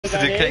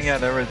what that the king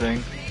at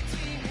everything.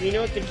 You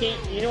know what the king?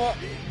 You know what?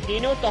 Do you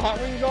know what the hot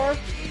rings are?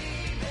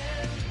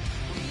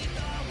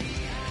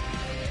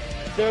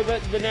 They're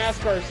the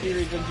NASCAR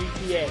series of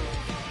GTA.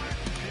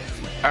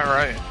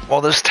 Alright.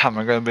 Well, this time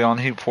I'm going to be on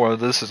Heat 4.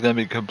 This is going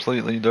to be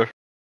completely different.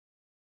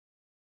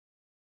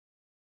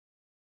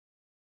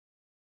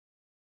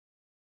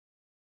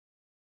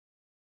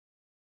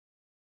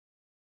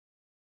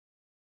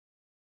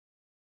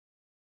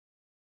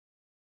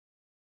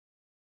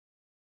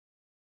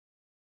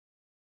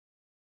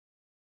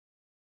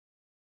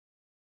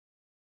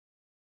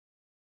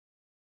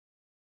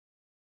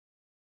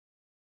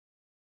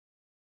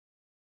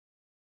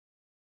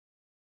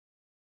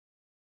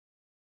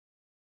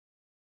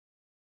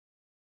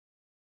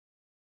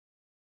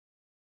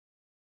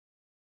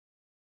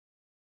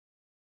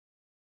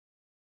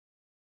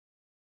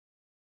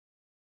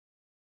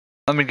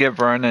 Let me get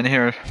Vern in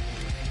here.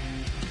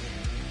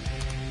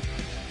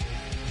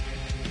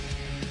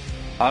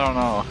 I don't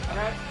know.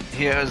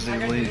 He has the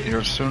elite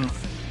here soon.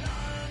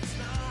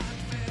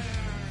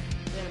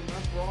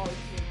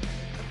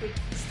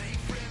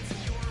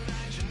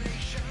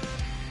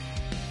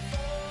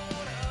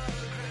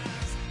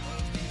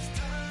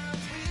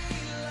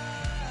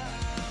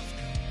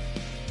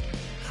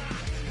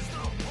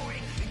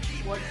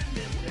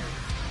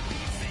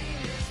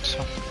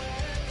 So,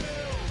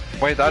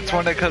 wait, that's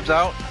when it comes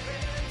out?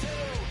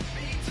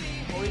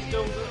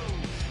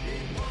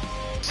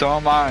 So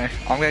am I.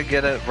 I'm gonna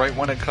get it right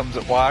when it comes.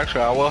 Well,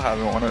 actually, I will have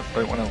it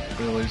right when it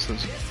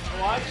releases.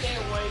 Well, I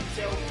can't wait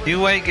till.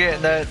 You ain't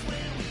getting that.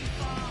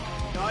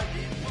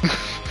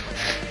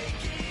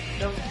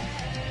 No.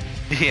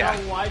 Yeah.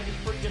 No,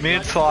 Me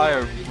and Sly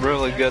are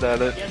really good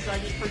at it. Yes, I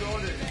just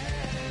pre-ordered.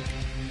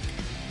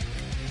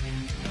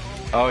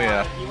 Oh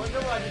yeah. You wonder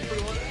why I just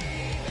pre-ordered?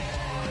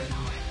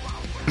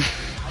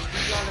 I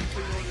just got a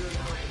pre-order.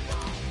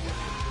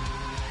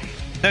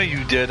 No,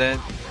 you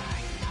didn't.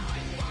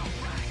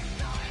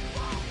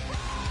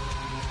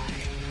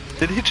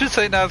 Did he just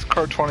say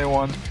NASCAR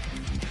 21?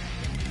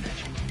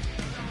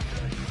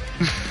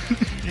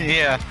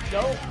 Yeah.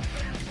 No,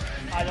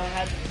 I don't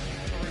have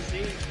the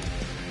receipt.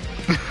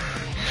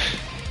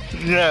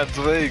 Yeah, it's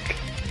fake.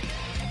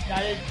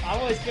 I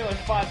only spent like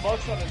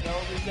 $5 on it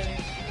though.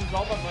 It was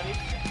all my money.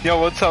 Yo,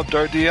 what's up,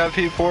 Dart? Do you have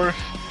P4?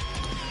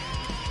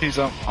 He's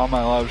on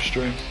my live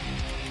stream.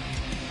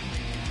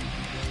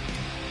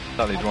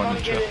 Thought he joined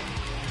the chat.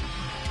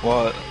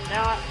 What?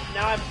 Now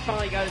I've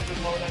finally got his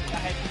remote. I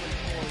had to install.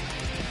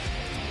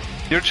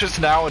 You're just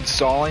now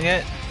installing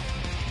it?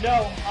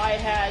 No,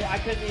 I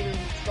couldn't even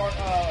start,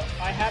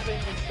 I have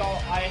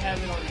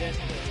it on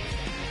display.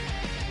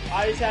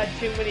 I just had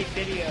too many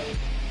videos.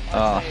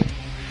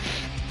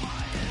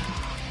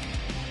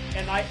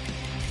 And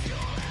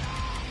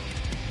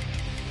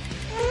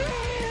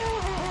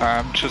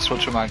I'm just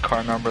switching my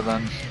car number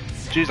then.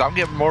 Jeez, I'm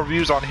getting more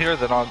views on here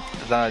than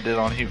I did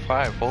on Heat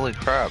 5. Holy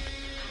crap.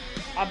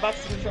 I'm about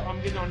to switch. I'm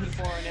getting on Heat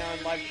 4 right now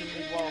and live stream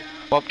as well.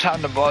 Well,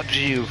 time to budge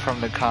you from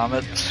the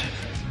comments.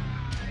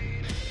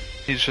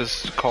 He's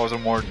just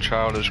causing more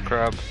childish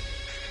crap.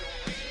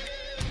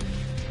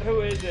 Who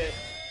is it?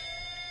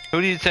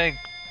 Who do you think?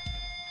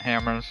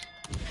 Hammers.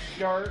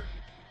 Dirt.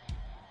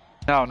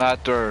 No,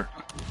 not Dirt.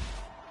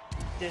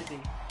 Dizzy.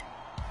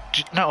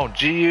 No,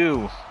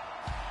 GU.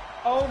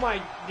 Oh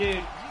my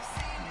dude.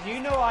 You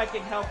know I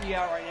can help you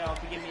out right now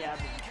if you give me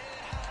admin.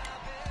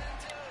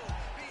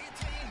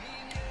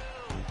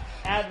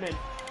 Admin.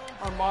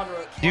 Or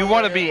moderate. You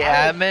want to be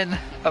admin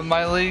of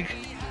my league?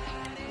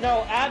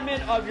 No,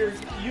 admin of your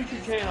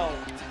YouTube channel.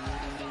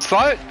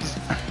 Slut?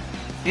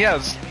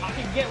 Yes. I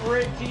can get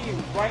rid of you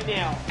right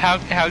now.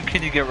 How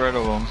can you get rid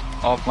of them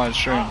off my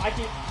stream? I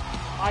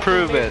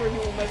Prove can it. Sure he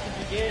will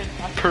message again.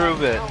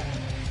 Prove it.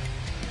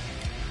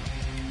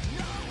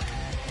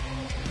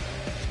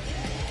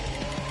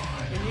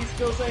 And you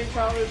still saying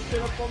childish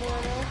shit up on me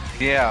right now?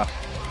 Yeah.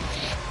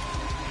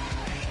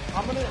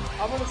 I'm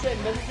gonna say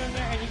a message in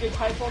there and you can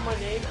type on my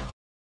name.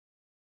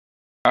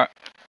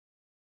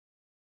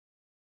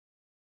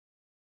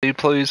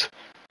 Please.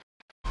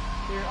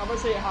 Here, I'm gonna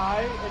say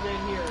hi, and then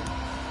here.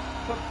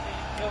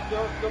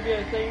 There'll be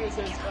a thing that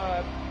says,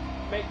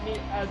 make me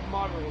as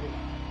moderator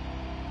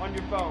on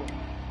your phone.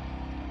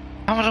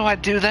 How do I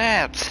do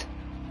that?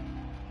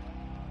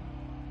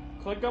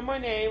 Click on my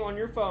name on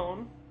your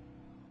phone.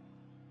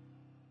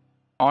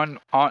 I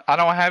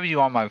don't have you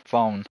on my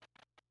phone.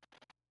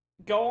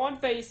 Go on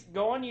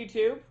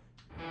YouTube.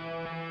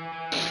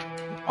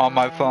 On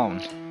my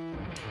phone.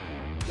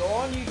 Go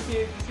on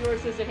YouTube, see where it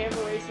says the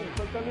Hammer Racing,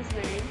 click on his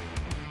name.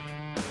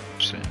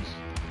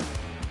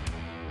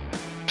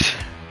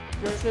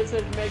 Where it says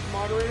make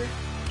moderator.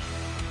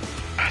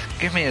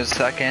 Give me a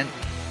second.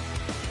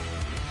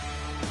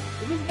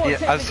 Yeah,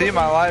 I see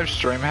my live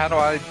stream. How do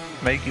I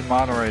make you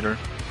moderator?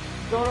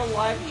 Go to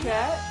live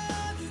chat.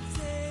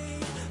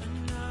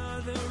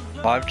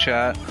 Live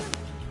chat.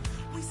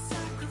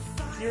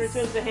 See where it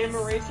says the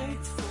Hammer Racing?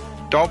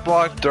 Don't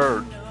block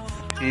Dirt.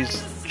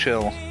 He's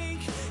chill.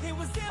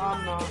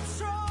 I'm not.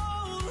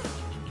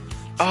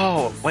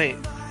 Oh, wait.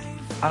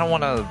 I don't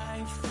want to...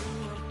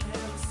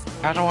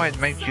 How do I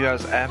make you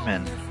as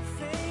admin?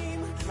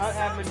 Not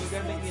admin, you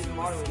gotta make me as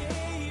moderator.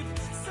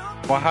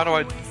 Well, how do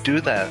I do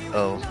that?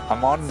 Oh,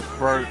 I'm on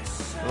where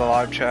the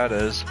live chat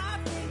is.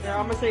 Here,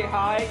 I'm gonna say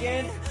hi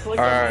again. Click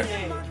on Alright. my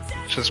name.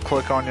 Just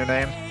click on your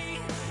name.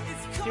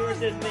 See where it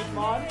says make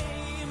mod?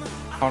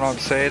 Hold on,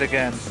 say it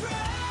again.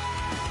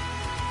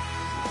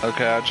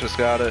 Okay, I just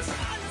got it.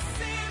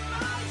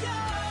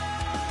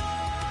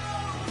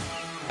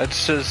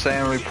 It's just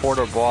saying report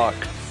or block.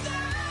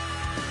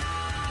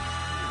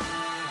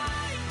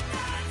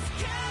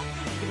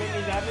 You make me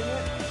as admin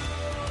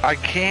yet? I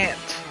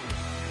can't.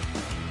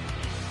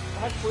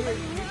 That's weird.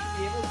 You used to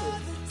be able to.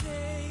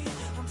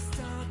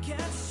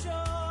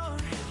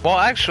 Well,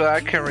 actually,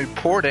 I can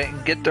report it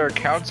and get their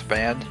accounts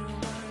banned.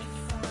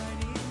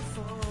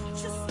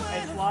 It's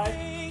live.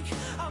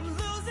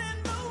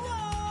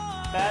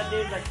 Bad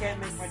news, I can't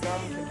make my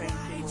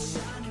Darlington-Cookout500 team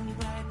on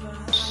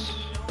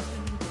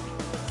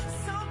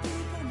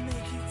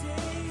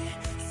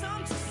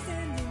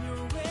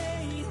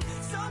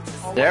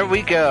here. There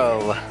we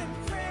go.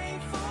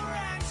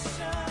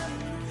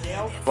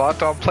 Dale?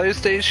 Blocked on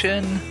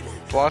PlayStation,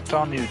 blocked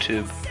on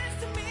YouTube.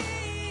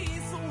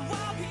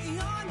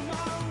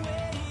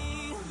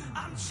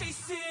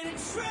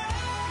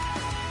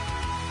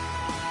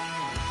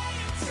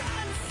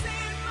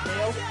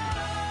 Dale?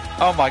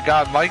 Oh my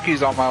god,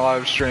 Mikey's on my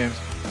live stream.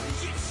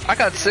 I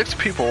got 6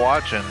 people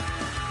watching.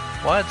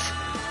 What?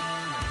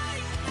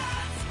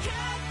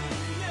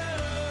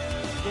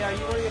 Yeah, are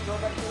you ready to go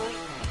back tonight?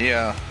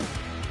 Yeah.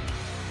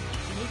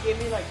 Can you give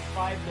me like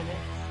 5 minutes?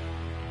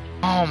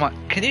 Oh my,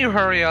 can you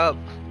hurry up?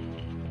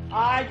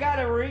 I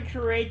gotta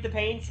recreate the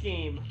paint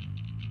scheme.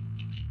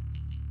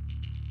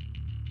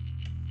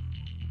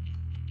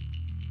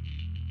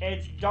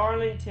 It's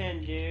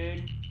Darlington,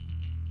 dude.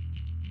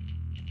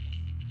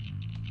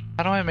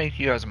 How do I make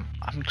you as,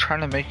 I'm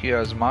trying to make you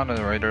as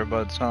moderator,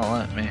 but it's not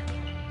letting me.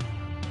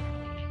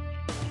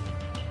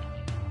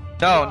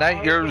 No,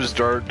 not yours,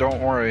 Dirt, don't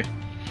worry.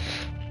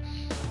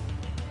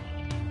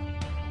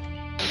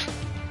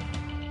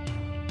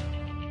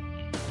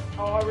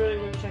 Oh, I really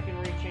wish I could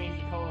rechange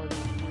the color of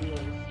these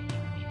wheels.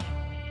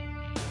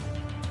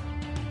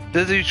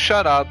 Dizzy,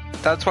 shut up.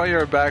 That's why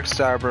you're a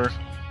backstabber.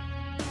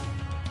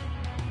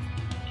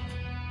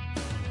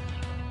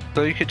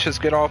 So you could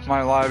just get off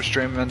my live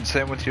stream and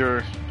same with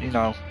your, you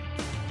know,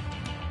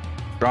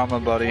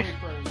 drama buddy.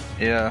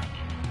 Yeah.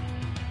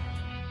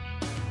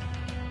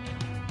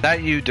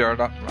 Not you, Dirt.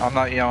 I'm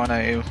not yelling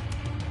at you.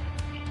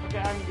 Okay,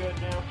 I'm good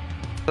now.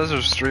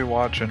 There's 3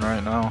 watching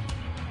right now.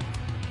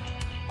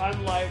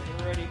 I'm live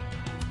already.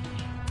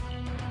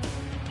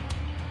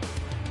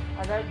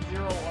 I got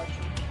 0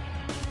 watching.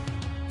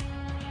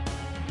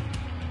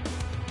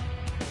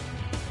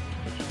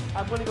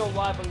 I'm gonna go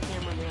live on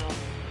camera now.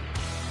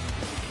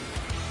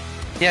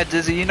 Yeah,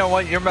 Dizzy, you know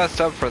what? You're messed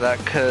up for that,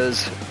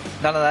 because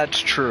none of that's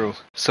true.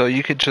 So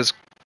you could just...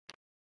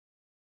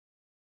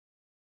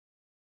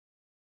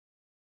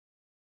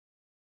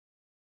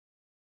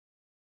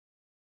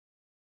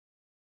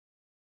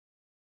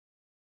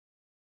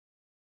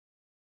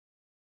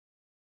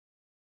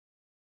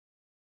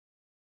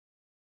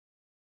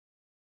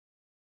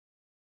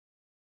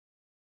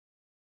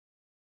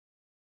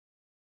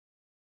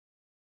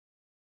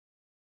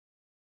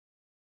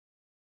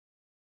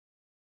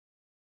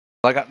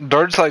 Like,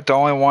 Dirt's like the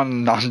only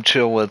one I'm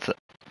chill with.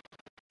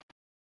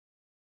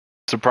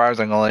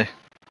 Surprisingly.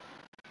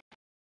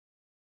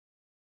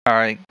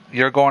 Alright,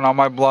 you're going on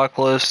my block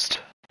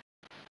list.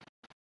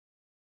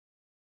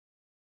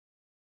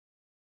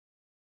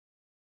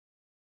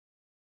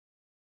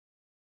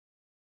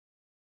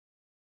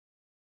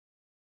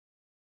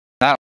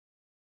 Now,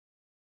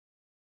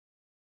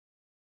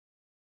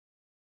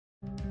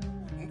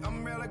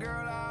 Umbrella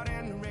girl out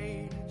in the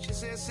rain. She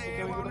says, say,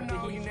 Can we go wanna back to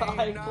know your Heat 5,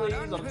 name? please?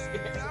 I'm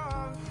scared.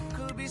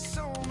 Could be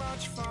so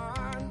much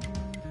fun.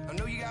 I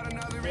know you got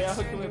another Yeah,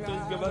 can we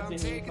please go back to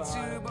Heat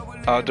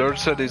 5? Dirt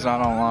said he's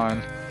not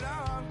online.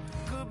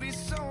 Could be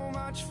so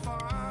much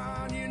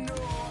fun, you know.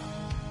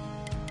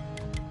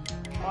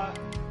 What?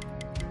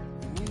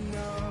 You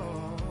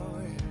know.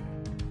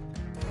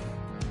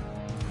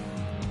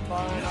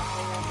 Fine,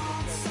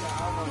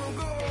 I'm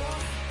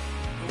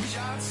Wish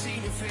I'd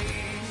seen your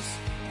face.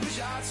 Wish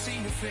I'd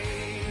seen your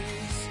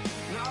face.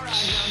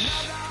 Alright,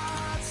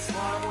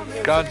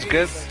 now Gods,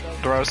 get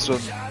the rest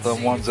of the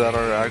ones that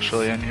are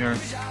actually in here.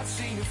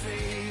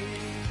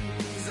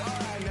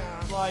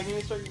 Like, give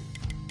me some...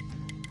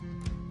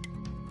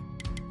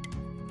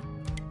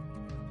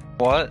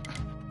 What?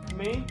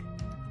 Me?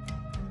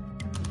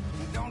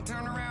 don't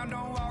turn around,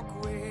 don't walk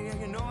away.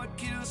 You know it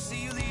kills,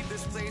 see you leave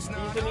this place now.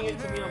 Are you sending it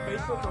to me on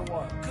Facebook or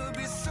what? Could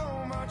be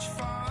so much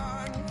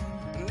fun.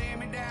 Lay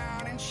me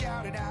down and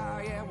shout it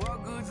out. Yeah,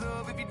 what good's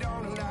love if you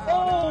don't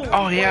allow?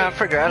 Oh yeah, I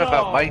forgot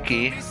about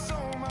Mikey. So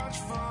much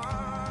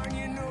fun,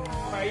 you know.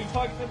 Are you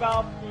talking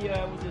about the,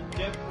 was it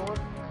Jeff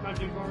Gordon? Not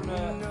Jeff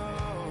Gordon,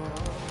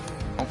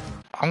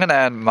 I'm gonna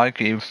add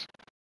Mikey.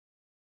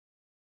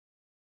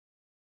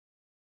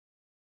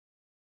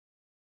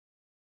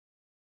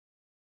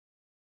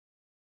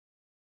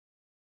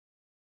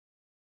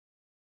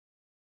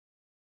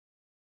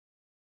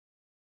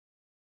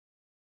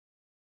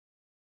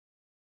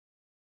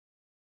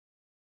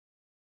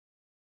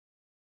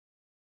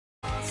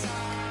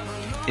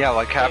 Yeah,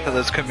 like half of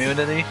this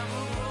community.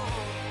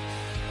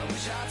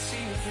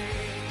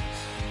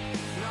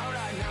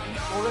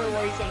 We're gonna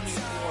race on Heat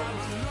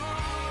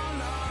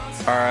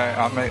 4. Alright,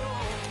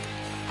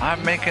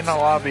 I'm making a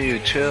lobby,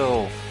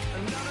 chill.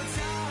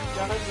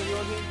 Guys, are you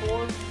on Heat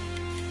 4?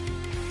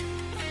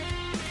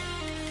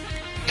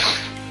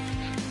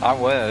 I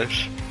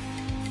wish.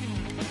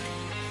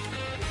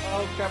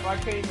 Oh crap, I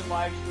can't even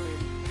live stream.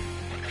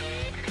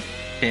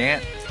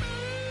 Can't?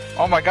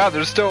 Oh my god,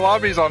 there's still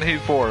lobbies on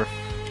Heat 4.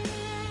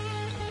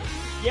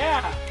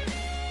 Yeah!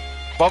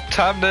 What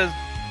time it is?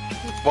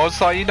 Well, it's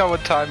like, you know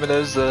what time it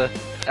is,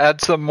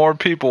 add some more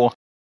people.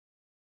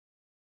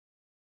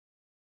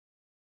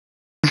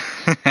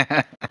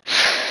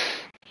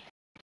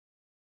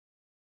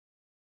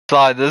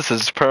 Sly, this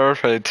is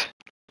perfect.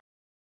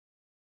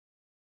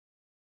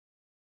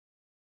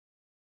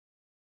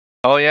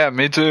 Oh yeah,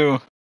 me too.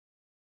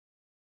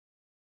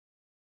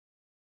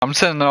 I'm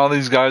sending all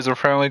these guys a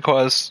friend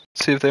request,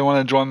 see if they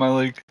want to join my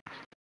league.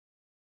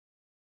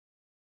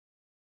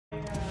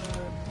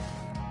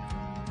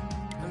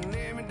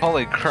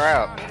 Holy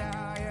crap.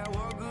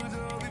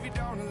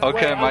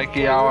 Okay, Wait,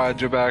 Mikey, I'll add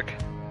you back.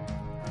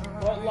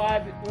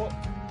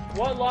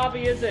 What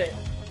lobby is it?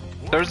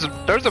 There's a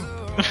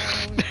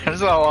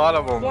there's a lot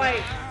of them.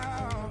 Wait,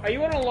 are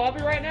you in a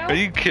lobby right now? Are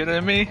you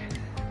kidding me?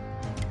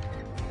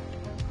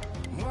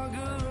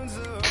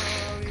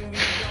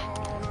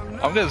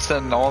 I'm gonna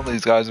send all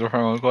these guys a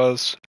friend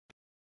request.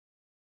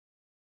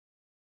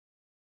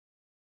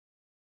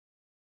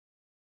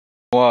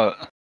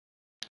 What?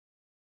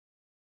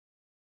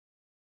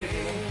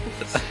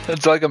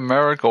 It's like a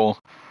miracle.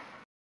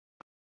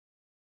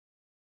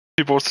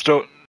 People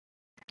still.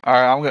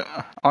 Alright,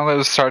 I'm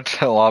gonna start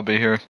the lobby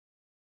here.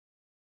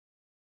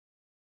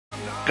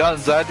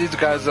 Guns, add these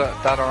guys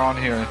that are on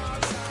here.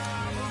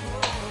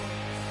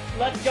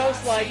 Let's go,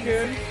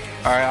 Slycoon.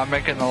 Alright, I'm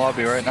making the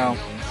lobby right now.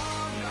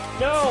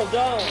 No,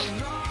 don't.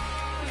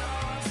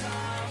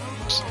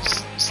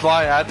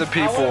 Sly, add the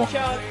people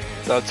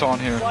that's on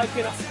here.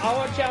 Slycoon, I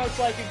want to challenge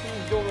Slycoon to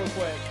his door real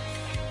quick.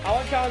 I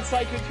want to challenge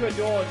Slycoon to a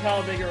duel with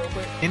Talladega real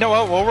quick. You know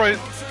what? We'll race.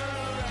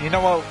 You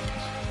know what?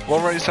 We'll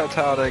race at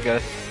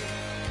Talladega.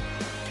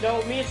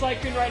 No, me and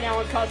Slycoon right now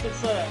on custom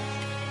setups.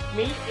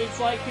 Me and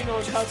Slycoon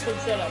on custom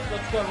setups.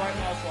 Let's go right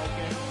now,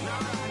 Slycoon.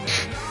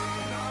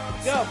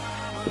 Go.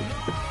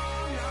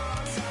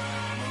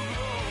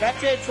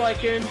 That's it,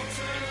 Slycoon.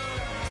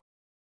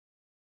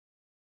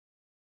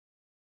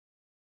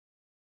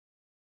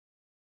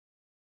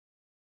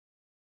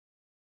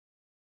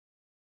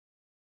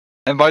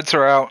 Invites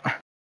are out.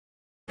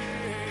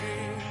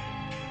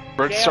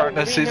 We're starting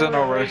the me and him season are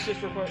gonna over. race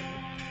this real quick.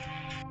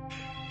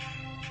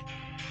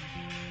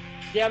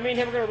 Yeah, me and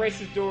him are gonna race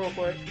this duel real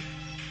quick.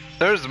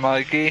 There's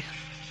Mikey.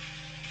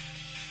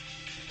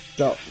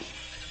 What's up?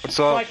 What's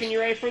up? Mike, you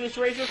ready for this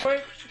race real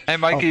quick? Hey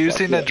Mikey, you fuck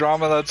seen yeah. the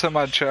drama that's in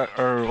my chat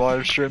or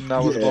live stream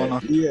that was going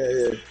on?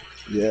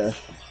 Yeah.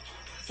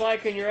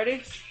 Mike, you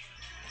ready?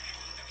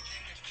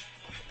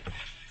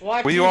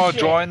 Watch Will you this all shit.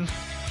 join?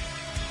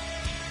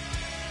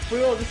 We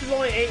will. This is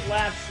only 8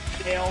 laps,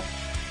 Dale.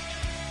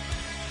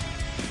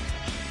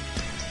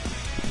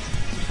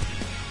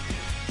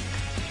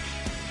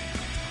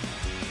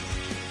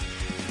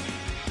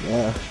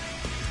 Yeah.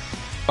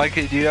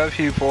 Mikey, do you have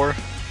Q4?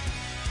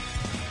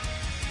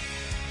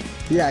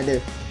 Yeah, I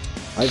do.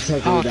 I just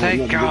have to Oh, re-download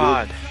thank it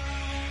God. again.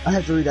 I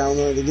have to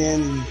re-download it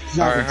again. It's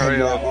not Alright, gonna take hurry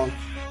me up. that long.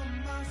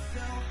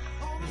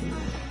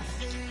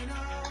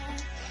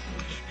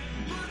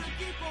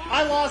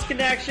 I lost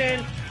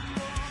connection.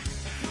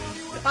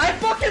 I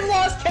fucking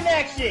lost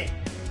connection.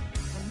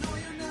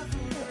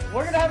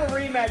 We're gonna have a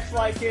rematch,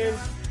 like him.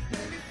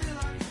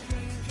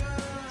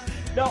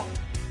 No.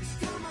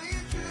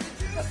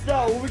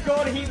 No, when we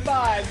go to Heat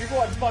 5, you're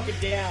going fucking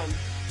down.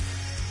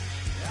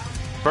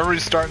 We're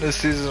restarting this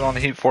season on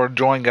Heat 4.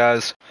 Join,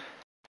 guys.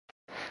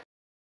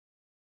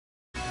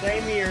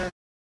 Same here.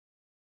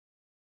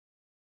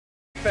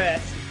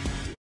 Fest.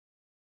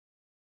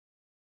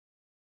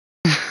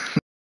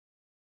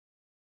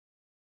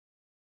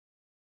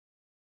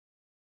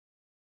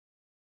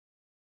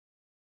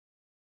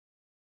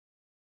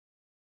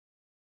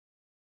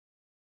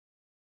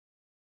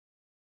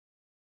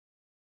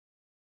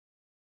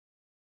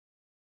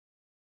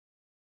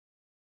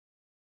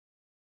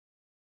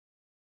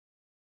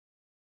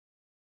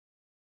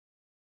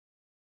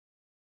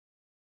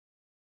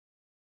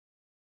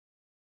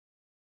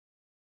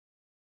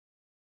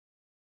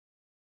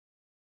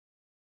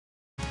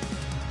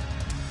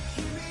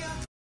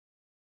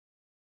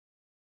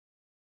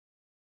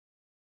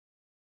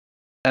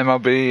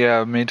 MLB,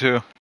 yeah, me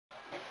too.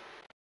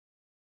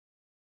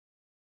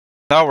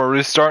 No, we're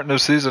restarting the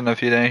season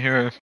if you didn't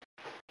hear it.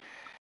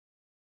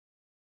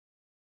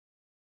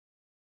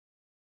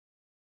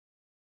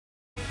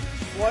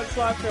 What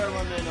laps are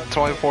running? It's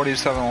only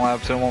 47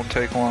 laps, it won't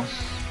take long.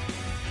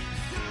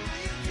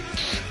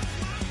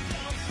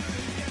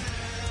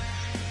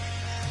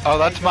 Oh,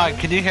 that's mine.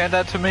 Can you hand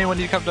that to me when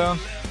you come down?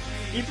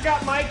 You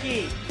forgot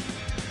Mikey.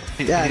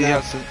 Yeah, he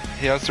no. has to I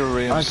can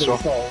reinstall.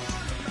 install.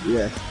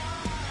 Yeah.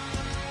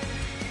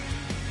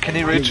 Can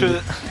he reach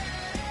it?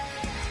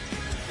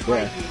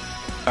 Yeah.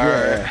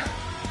 Alright.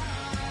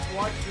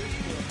 Watch this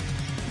shit.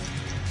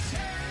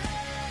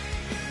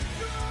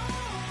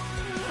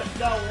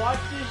 No, watch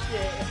this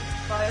shit.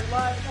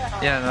 Right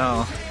now. Yeah,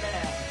 no.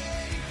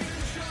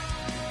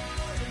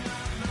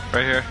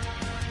 Right here.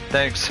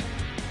 Thanks.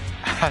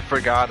 I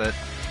forgot it.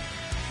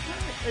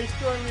 They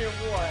throwing me a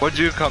what? What'd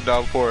you come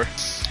down for?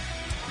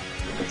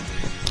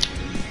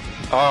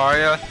 Oh, are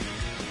ya?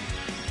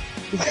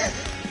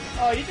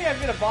 Oh, you think I'm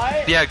gonna buy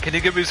it? Yeah, can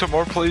you give me some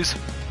more, please?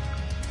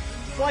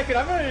 Like it,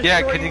 I'm gonna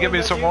Yeah, destroy can you you give me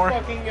when the some new more?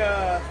 Fucking,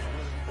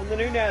 when the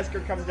new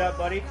NASCAR comes out,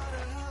 buddy.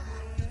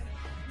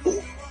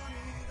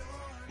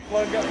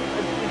 Well, it's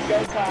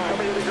go time.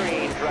 Coming to the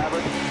green,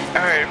 driver.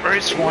 Alright,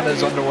 race 1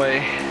 is underway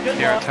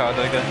here at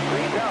Talladega.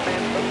 Green's out,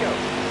 man. Let's go.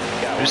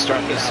 Got We're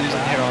starting the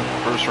season here on the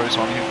first race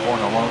on E4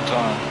 in a long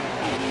time.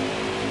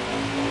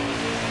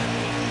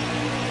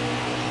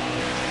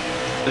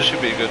 This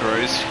should be a good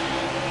race.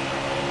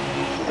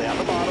 Stay on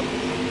the bottom.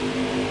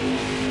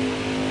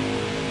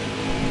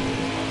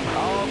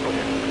 All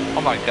clear.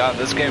 Oh my god,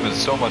 this game is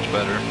so much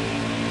better.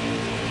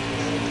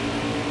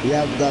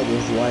 Yeah, but that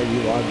was why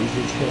you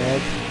obviously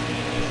tried.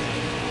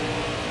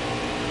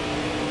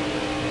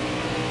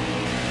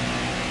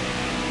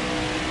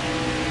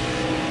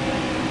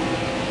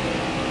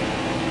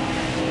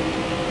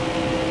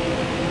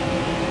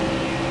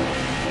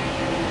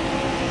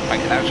 I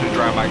can actually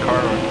drive my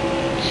car.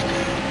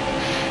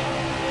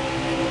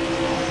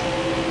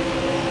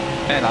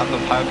 Man, I'm the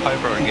Pied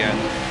Piper again.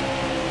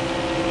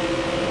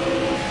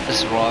 This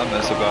is what I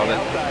miss about it.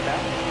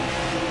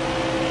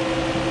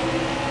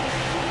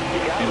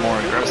 Be more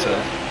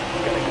aggressive.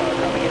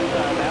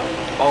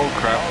 Oh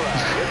crap.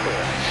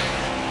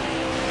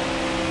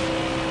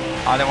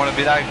 I didn't want to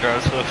be that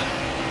aggressive.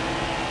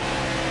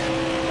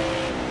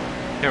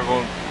 Here,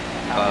 we'll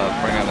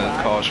bring out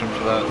a caution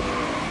for that.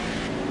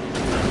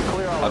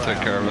 I'll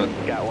take care of it.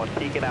 Got one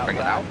peeking Bring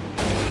it out.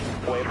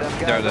 outside. Wave them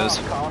guys There it is.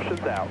 off.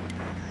 Caution's out.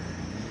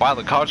 Wow,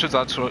 the cautions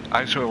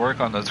actually work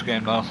on this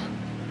game though.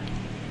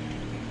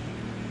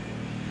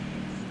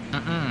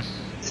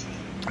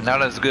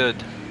 Not as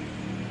good.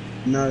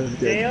 Not as good.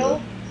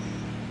 Dale,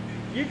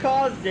 you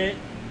caused it.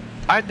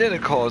 I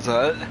didn't cause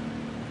that.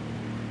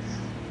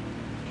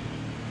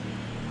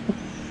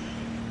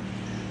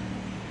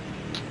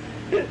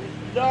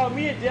 No,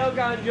 me and Dale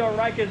got into a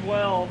wreck as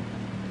well.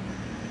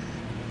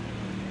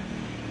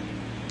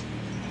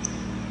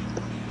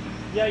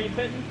 Yeah, you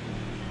fitting?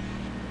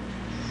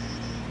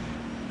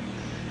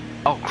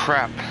 Oh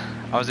crap,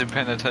 I wasn't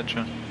paying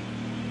attention.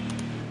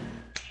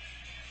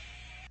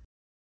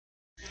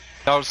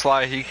 No,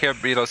 Sly, he can't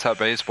beat us at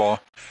baseball.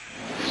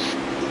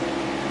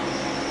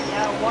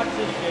 Yeah, watch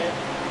this shit.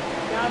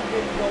 Now I'm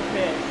getting so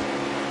pissed.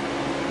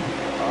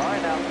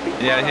 Alright, now.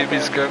 Yeah, he'd be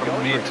scared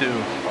of me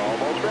too.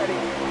 Almost ready.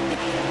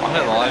 I'm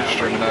gonna live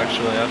stream it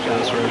actually after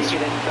this race.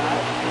 Get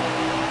inside.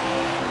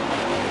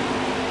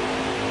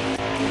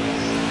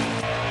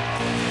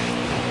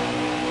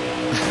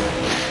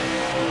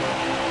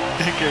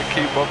 He can't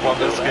keep up on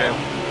this game.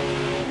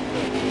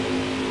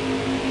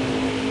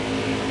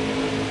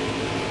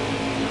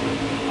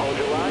 Hold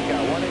your line,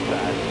 got one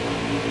inside.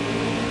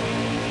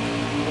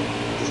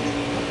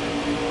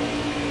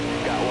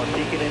 Got one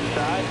peeking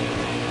inside.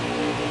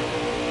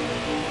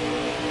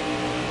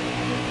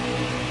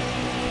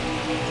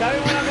 Tell me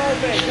when I'm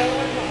open. Tell me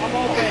when I'm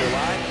Hold your open.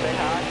 line, say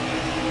hi.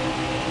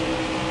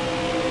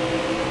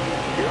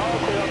 You're all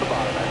clear on the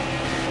bottom end.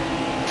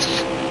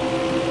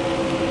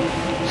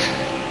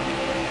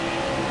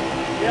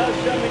 Dale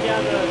shut me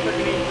down the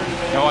freaking apron.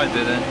 No, I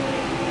didn't.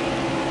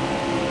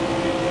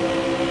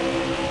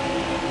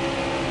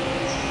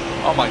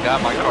 Oh my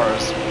god, my car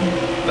is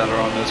better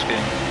on this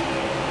game.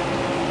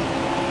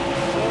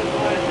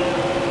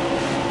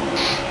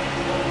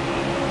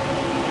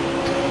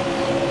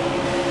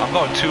 I'm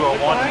going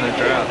 201 in the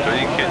draft, are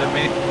you kidding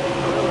me?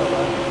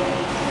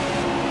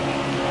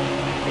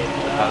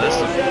 Now this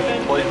is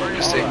plate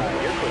racing.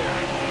 You're clear.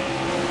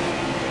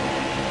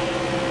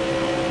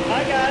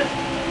 Hi guys.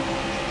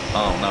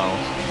 Oh no.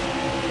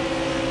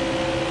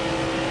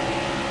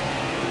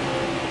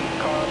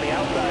 Car on the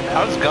outside now.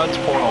 How's guns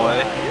pulling away?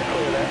 You're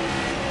clear there.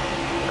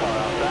 Car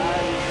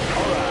outside.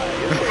 Alright,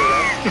 you're clear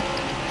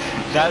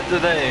there. Not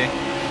today.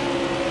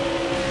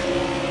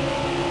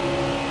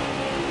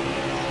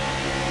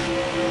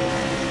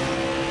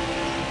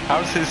 How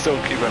is he still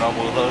keeping up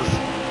with us?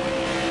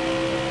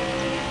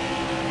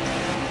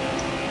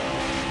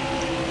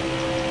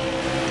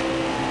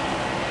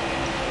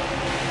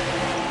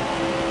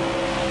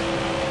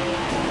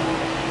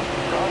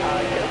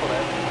 Alright, careful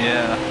there.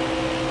 Yeah.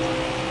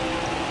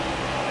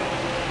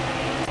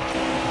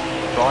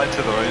 Right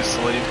to the race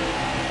lead.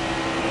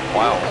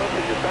 Wow.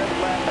 Posted your best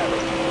lap ever.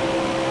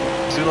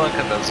 See, look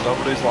at this.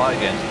 Nobody's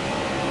lagging.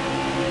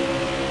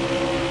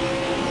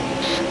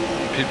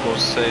 People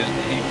say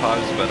E5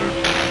 is better.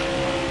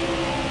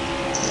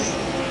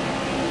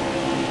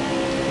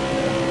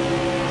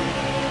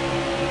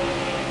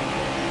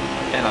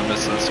 And I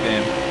missed this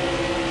game.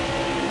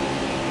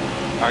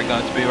 Alright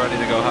guys, be ready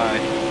to go high.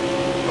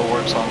 still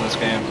works on this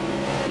game.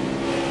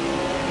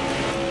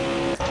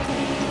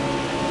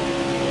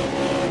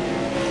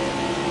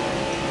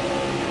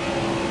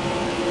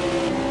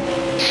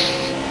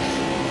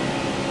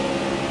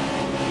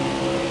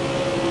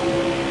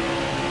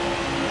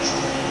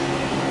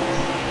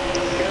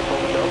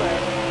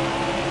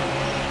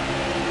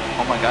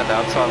 Oh my god, the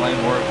outside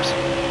lane works.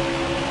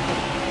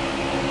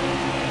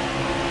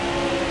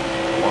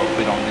 Well, if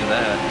we don't do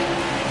that.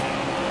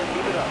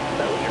 Keep it up.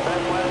 That was your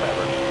best lap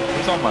ever.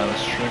 Who's on my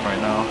stream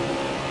right now?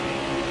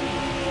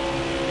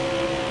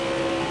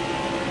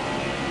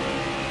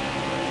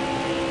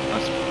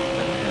 That's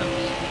him.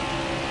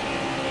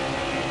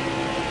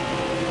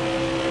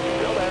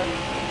 Still there.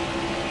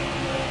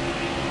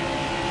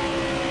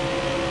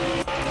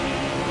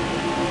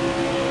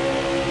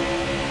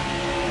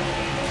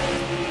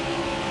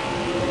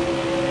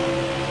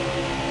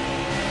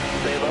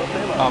 Stay low,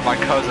 stay low. Oh, my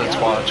cousin's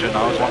watching.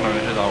 I was wondering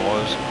who that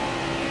was.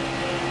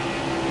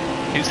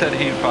 He said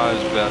Heat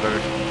 5's better.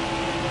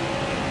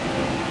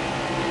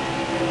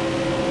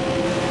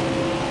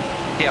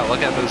 Yeah,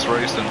 look at this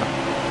racing.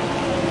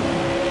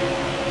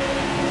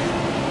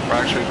 We're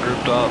actually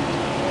grouped up.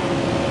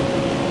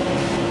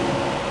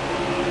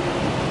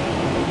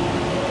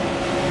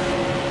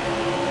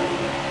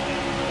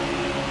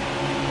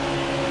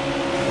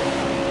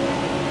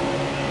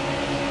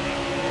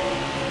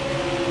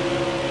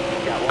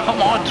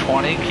 Come on,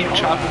 20, keep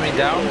chopping me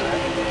down.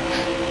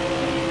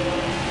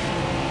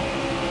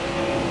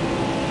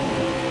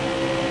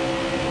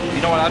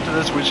 You know what, after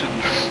this we should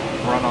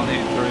run on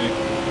Heat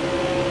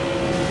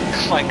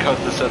 3. My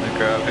cousin said the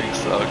graphics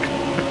suck.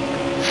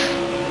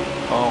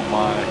 Oh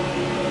my.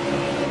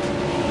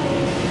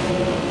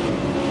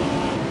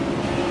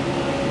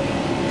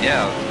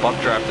 Yeah,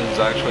 bump drafting is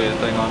actually a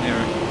thing on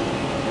here.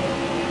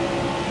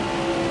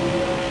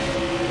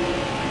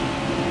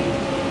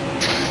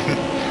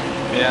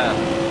 Yeah.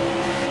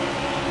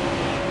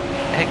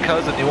 Hey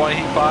cousin, you want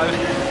Heat 5?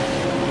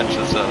 I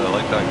just said it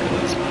like that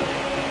because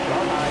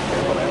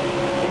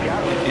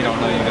you don't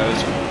know you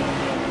guys.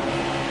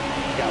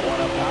 Got one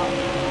up top.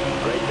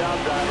 Great job,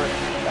 driver.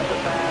 That's a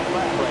fast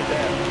lap right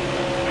there.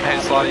 Hey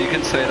Slot, you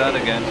can say that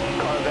again.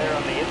 Car there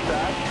on the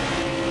inside.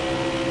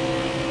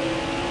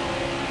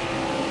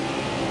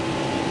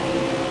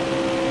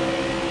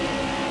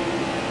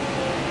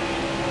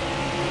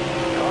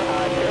 Car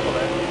high, careful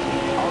there.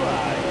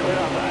 Alright, clear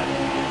outside.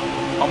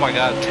 Oh my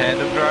god,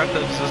 tandem drive,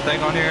 that's this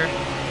thing on here?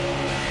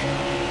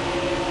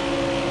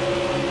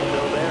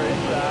 Still there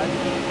inside.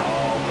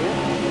 All clear.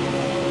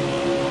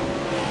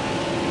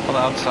 Well, the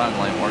outside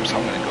lane works,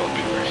 I'm gonna go up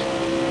here.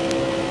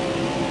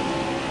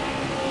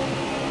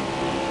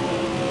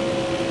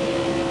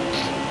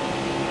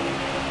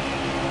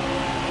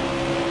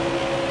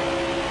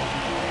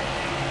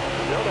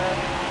 Still there.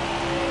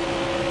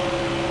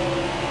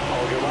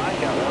 Hold your line,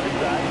 got one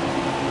inside.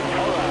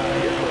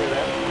 Alright, you're clear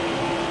there.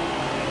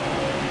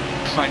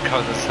 My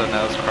cousin said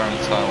that was car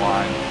inside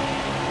line.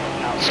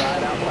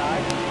 Outside,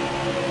 outside.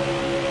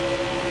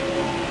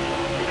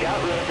 You got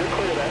room, you're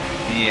clear there.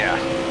 Yeah.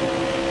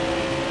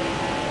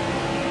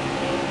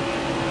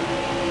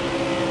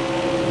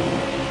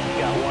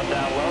 Got one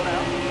down low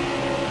now.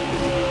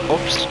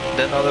 Oops,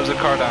 didn't know there was a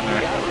car down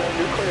there. Got room,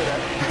 you're clear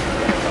there.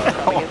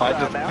 Oh, I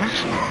Inside now.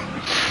 just...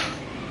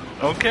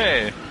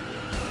 Okay.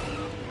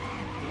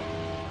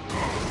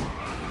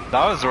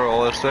 That was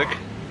realistic.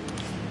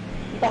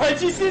 Oh,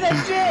 did you see that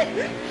shit?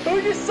 Who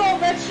just saw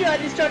that shit I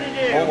just tried to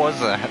do? What was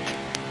that?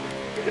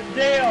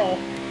 Dale.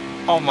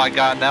 Oh my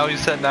god, now you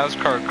said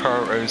NASCAR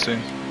kart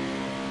racing.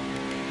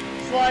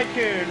 Sly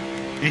Coon.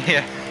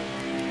 Yeah.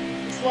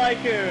 Sly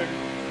Coon.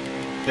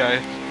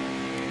 Yeah,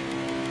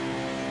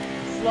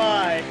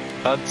 Sly.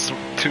 that's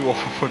too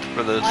old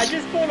for this. I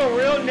just pulled a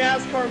real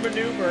NASCAR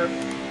maneuver.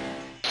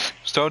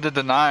 So did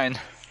the 9.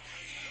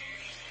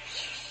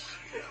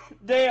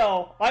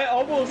 Dale, I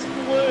almost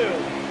flew.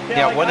 Dale,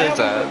 Yeah, like, what I is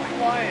almost that? went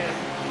flying.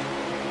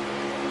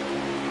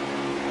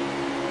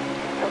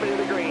 Coming to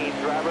the green,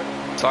 driver.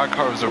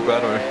 Sidecars are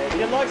better.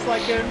 It looks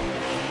like it.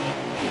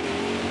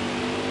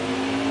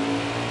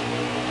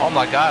 Oh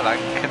my god, I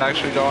can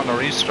actually go on the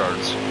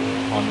restarts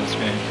on this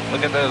game.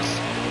 Look at this.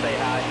 Stay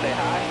high, stay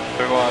high.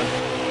 Big one.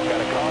 Got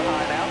a car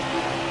high now.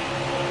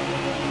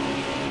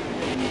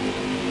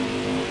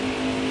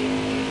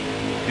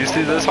 You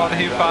see this on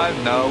Heat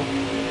 5? No.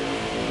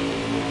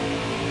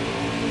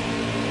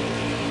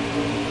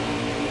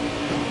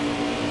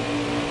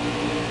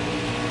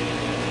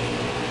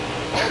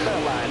 Hold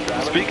that line,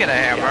 driver. Speaking of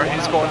Hammer,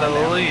 he's going to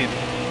the lead.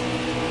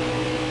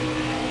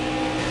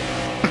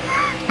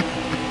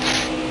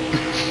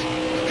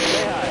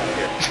 Stay high out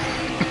here.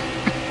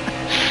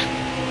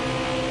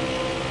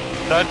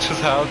 That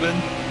just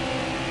happened.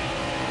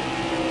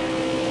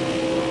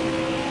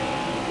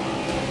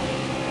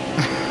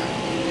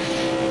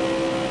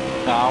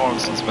 Nah, I want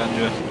to suspend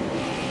you.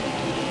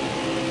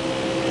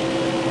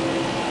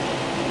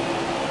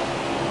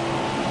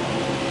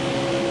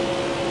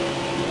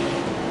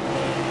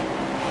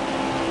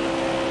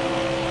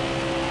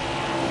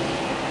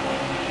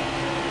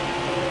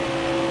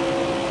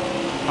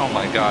 Oh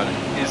my god,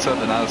 he said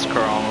the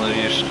NASCAR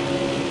Unleashed.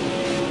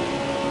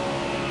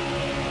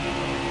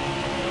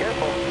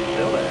 Careful,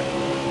 still there.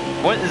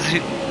 What is he?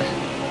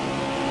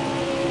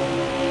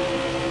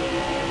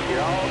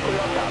 You're all clear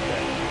on top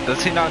there.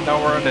 Does he not know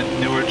we're in a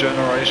newer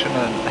generation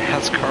of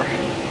NASCAR?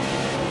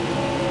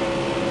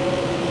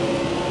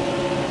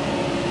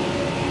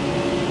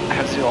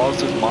 Has he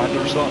lost his mind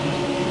or something?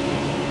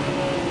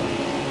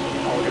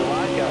 Hold your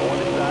line, got one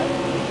inside.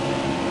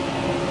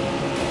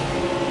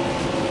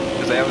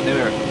 Because they have a new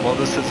air. Well,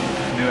 this is a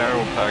new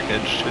aero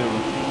package too.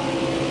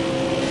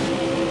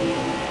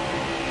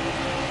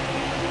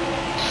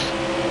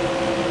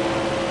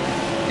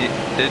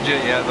 Did you?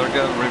 Yeah, they're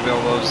gonna reveal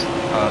those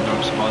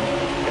next month.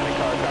 Got a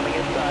car coming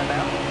inside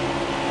now.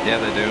 Yeah,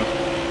 they do.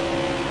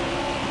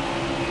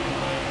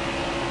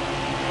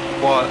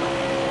 What?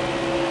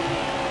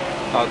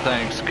 Oh,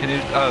 thanks. Can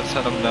you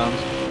send them down?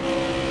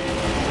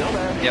 Still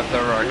there. Yep,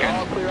 they're You're all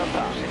working. clear up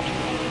top.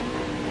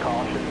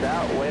 Caution's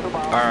out, wave them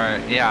off.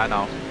 Alright, yeah, I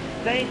know.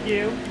 Thank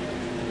you.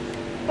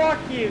 Fuck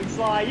you,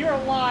 Sly. You're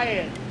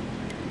lying.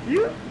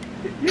 You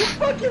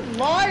fucking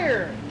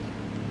liar.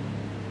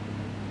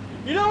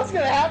 You know what's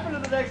gonna happen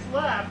in the next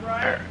lap,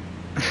 right?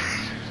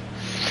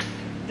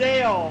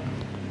 Dale.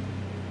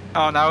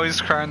 Oh, now he's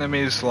crying at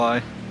me,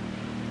 Sly.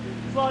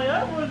 Sly,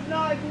 that was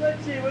not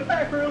glitchy. Was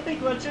that really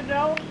glitching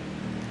now?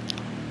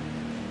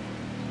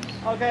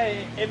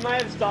 Okay, it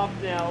might have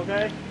stopped now,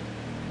 okay?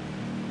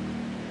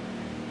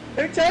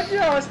 Who told you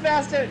I was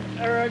fast at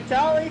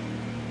Tally?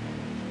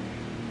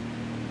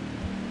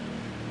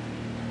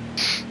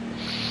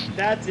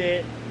 That's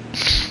it.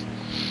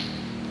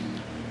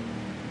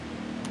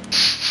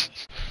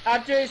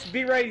 Just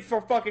be ready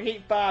for fucking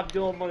Heat 5,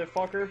 duel,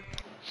 motherfucker.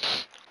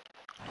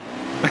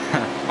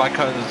 My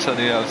cousin said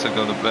he has to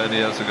go to bed, he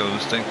has to go to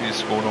stinky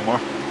school tomorrow.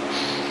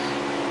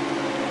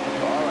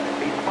 Alright,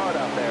 be smart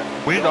out there.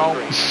 We don't.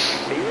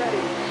 Be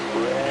ready.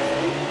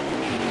 Ready.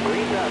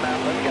 Green's out now,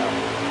 let's go.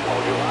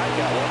 Hold your line,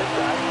 got one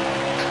inside.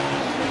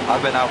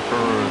 I've been out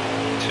for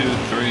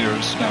 2-3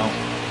 years now.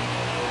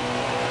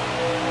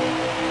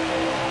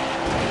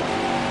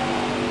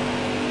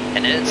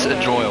 And it's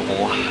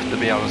enjoyable to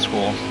be out of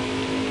school.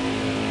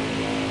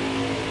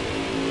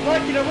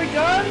 Like, are we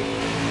done?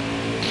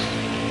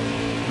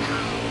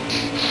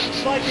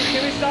 Like,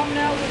 can we stop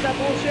now with that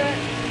bullshit?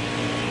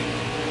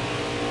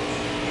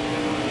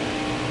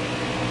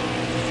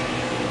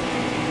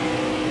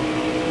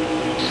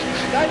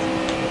 Guys,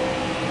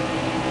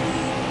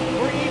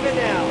 we're even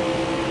now.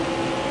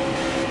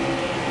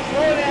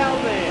 Slow down,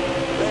 man.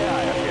 Stay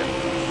high up here.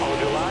 Hold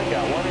your line,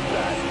 got one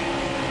inside.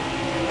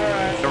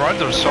 Alright. The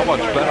runs are so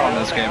much better on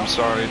this game,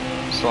 sorry,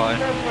 Sly.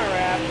 There's my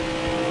rap.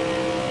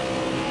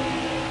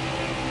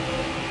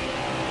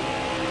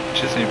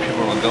 Just need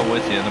people to go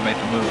with you to make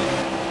the move.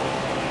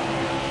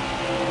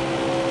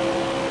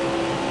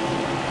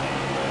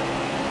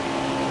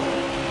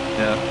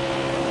 Yeah.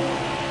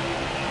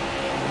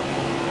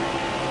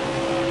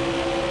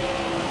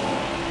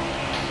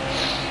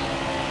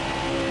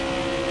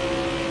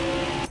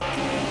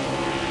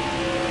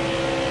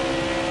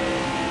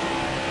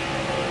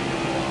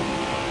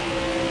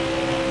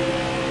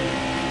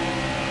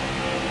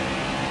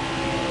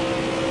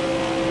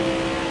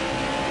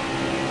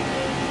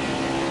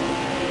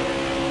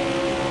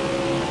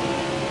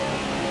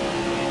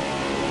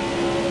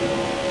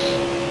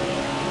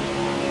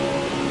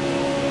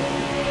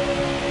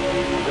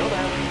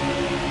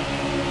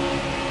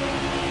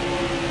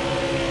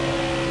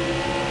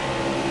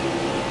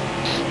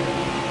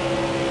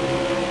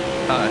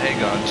 Hey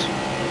guns.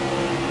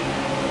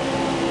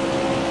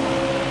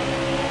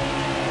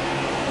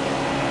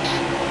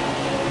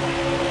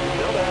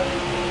 Still there.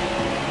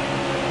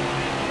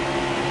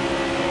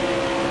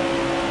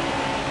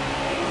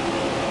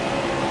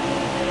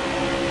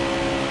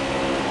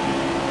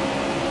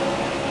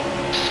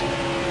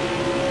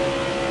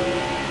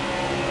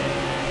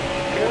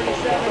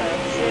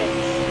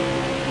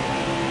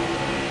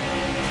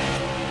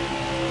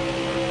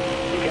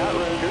 You got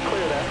room, you're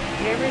clear there.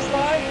 Hear me,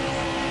 Sly?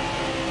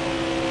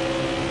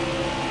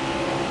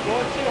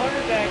 Going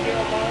 200 back here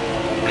on my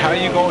How are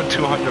you going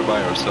 200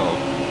 by yourself?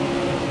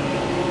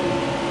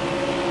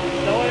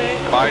 No, it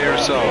ain't. By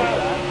yourself.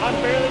 I'm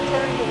barely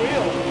turning the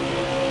wheel.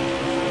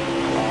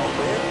 All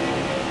clear.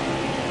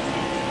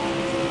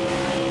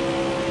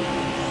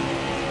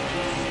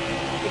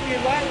 If you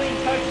lightly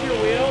touch your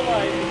wheel,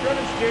 like if you're on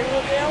a steering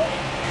wheel, Dale,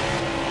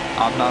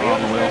 I'm not are you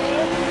on the steering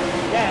wheel.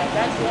 Yeah,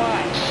 that's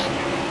why.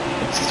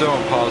 It's still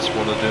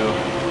impossible to do.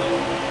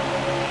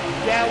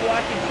 Yeah, well,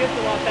 I can shift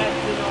a lot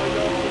faster than all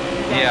yours.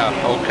 Yeah,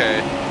 okay.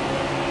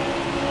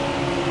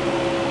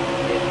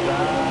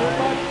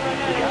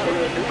 You got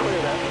room, you're clear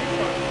there.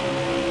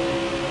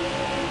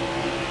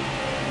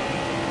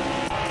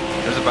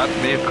 There's about to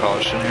be a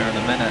caution here in a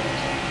minute.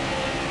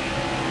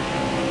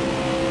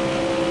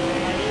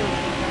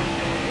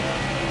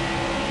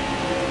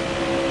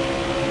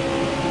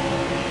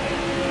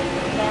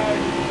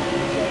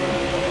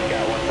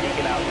 Got one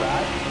peeking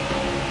outside.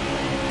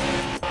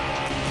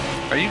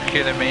 Are you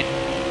kidding me?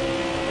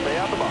 Stay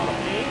on the bottom.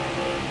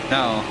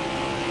 No.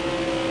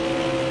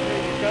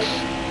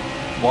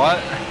 cousin? What?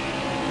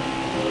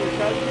 Your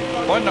cousin be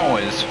fucking What up?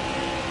 noise?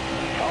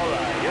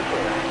 Alright, you're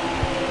clear.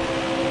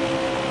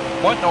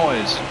 What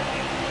noise?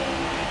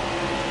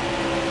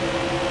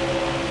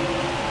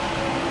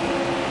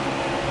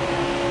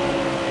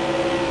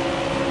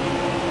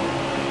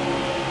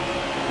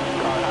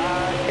 Car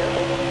high,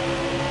 careful.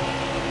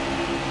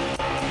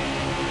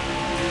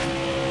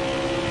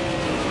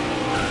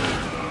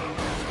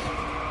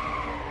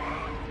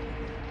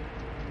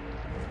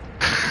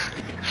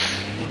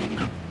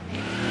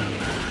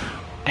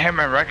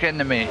 Hammer, wreck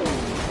into me.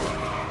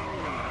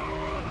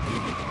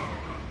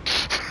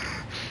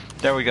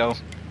 There we go.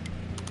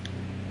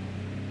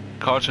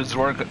 Caution's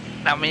working.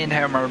 Now me and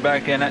Hammer are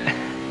back in it.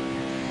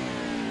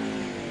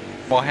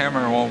 Well,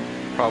 Hammer won't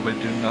probably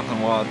do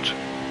nothing. Watch.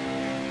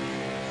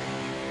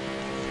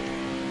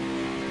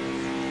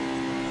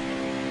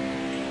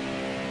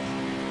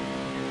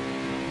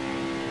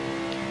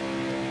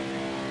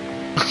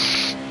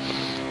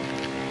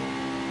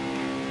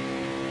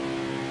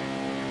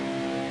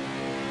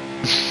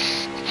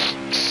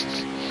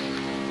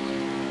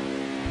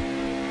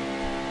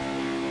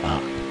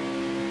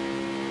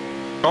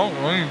 Don't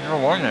leave your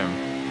warning.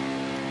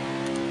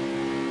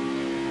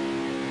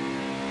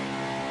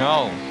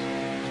 No.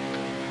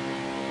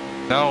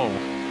 No.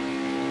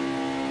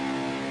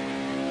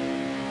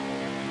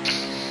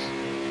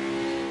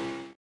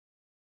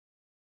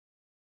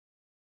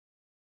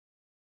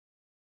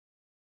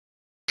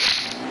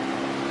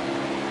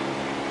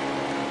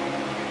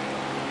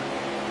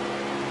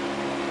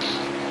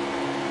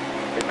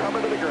 You're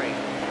coming to the green.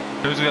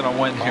 Who's gonna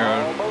win here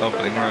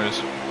opening race?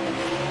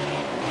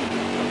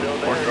 Still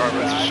Or there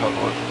garbage inside.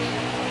 shuttle?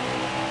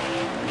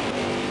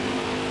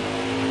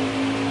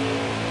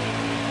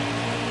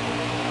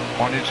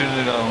 Wanted you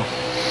to go.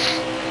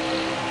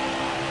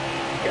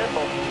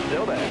 Careful,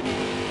 still there.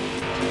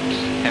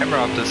 Hammer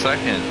up to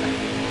second.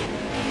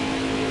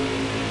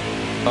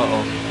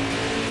 Uh-oh.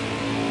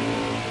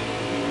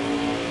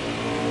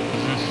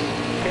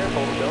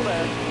 Careful, still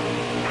there.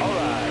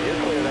 Alright,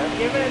 you're clear there.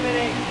 Give it a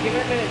minute. Give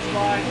it a minute,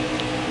 Sly.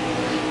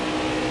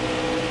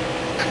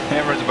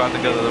 Hammer's about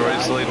to go to the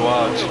race lead.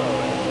 Watch.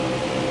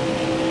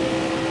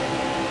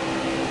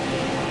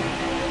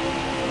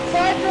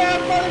 Side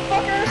draft,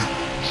 motherfuckers!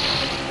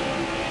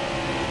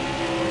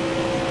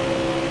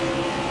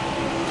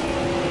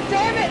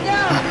 Damn it,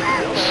 no!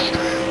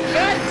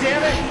 God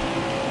damn it!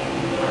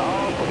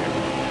 All clear.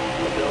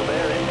 Still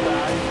there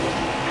inside.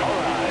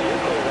 Alright, you're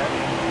clear there.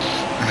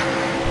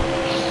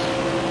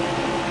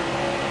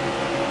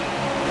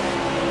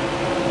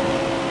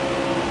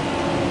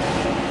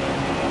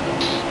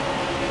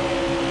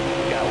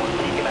 Got one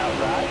peeking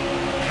outside.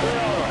 Clear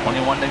all right.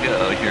 21 to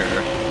go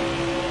here.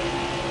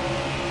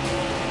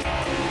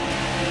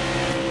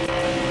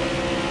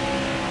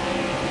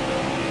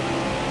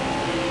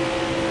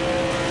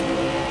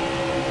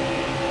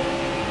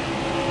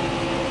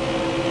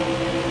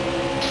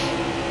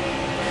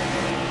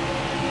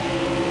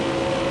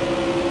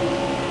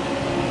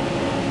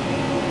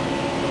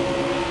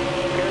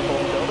 Careful,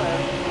 still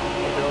there.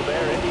 Still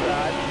there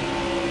inside.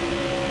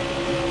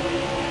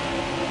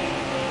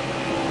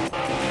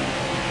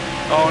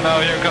 Oh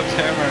no, here comes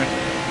Hammer.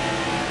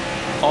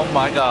 Oh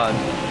my god.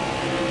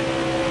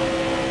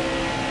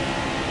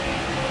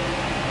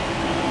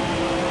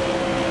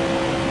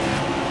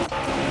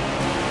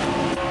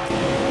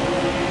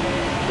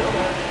 Still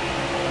there.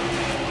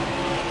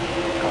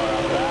 Car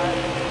outside.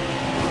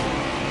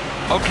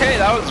 Okay,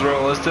 that was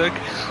realistic.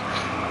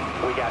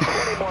 We got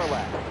 20 more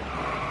left.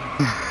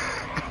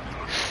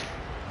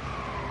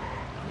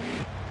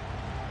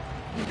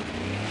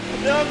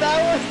 No, that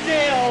was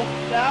Dale.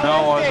 That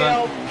No, it was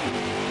Dale. wasn't.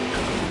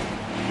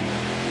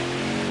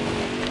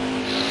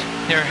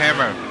 Here,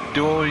 Hammer,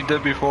 do what we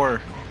did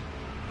before.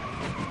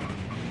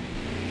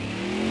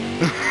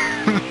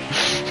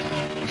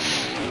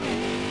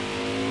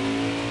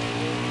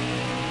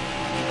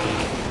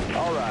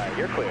 Alright,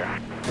 you're clear.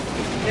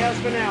 Dale's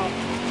been out.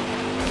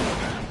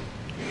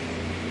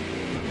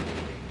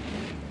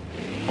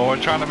 Well,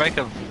 we're trying to make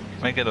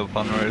it a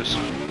fun race.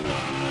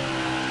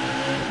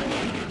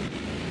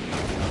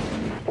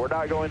 We're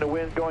not going to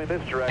win going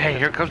this direction. Hey,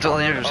 here comes the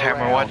leaders,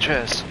 Hammer. Around. Watch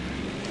this.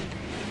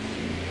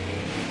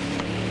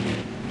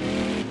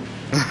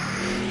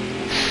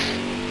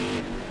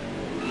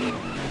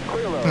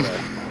 Clear low there.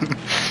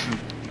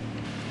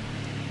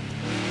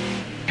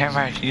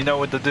 Hammer, you know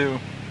what to do.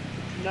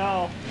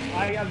 No,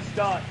 I'm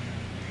stuck.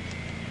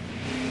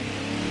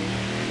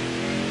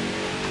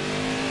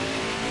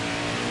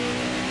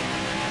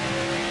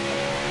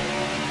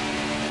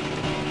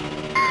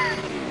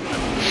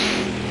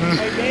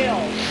 Hey Dale,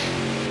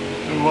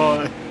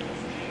 What?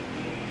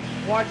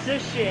 watch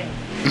this shit.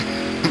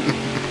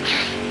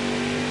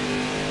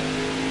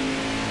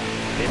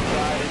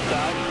 Inside.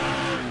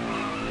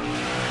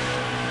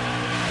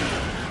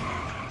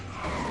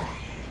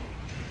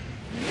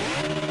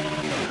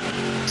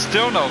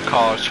 Still no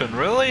caution,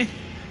 really?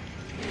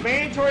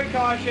 Mandatory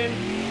caution.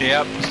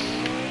 Yep.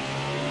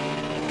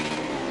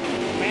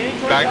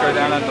 Mandatory Back her caution,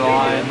 down at the okay,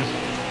 line.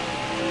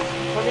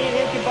 So me and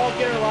him can both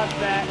get our laps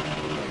back.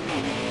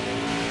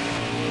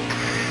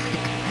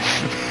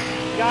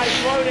 Guys,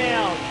 slow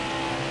down.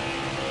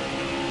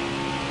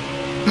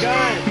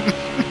 Gun.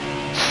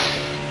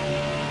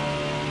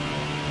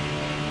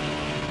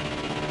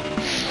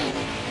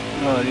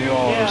 Oh, you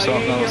all Yeah, or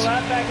something you get your else.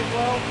 lap back as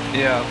well?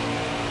 Yeah.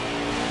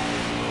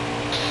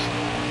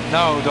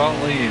 No,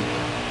 don't leave.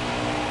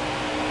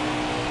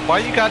 Why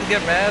you gotta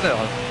get mad at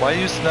him? Why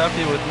you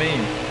snappy with me?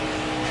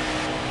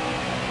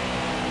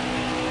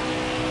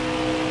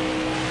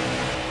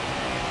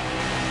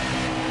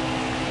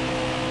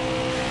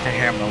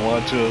 Damn, the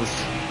watches.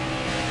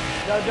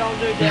 No, don't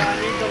do Dale.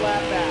 I need the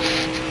lap back.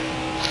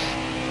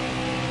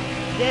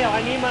 Dale,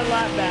 I need my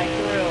lap back,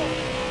 for real.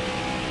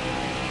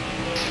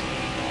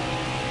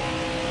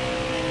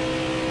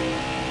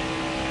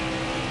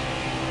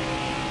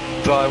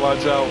 Ty,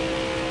 watch out.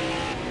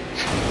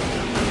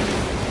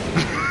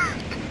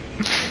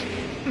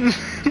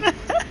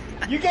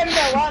 You get me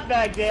that lap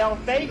back, Dale.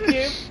 Thank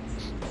you.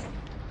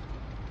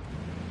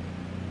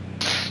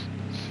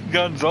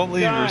 Guns, don't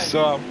leave. You're Guns.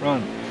 still out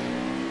front.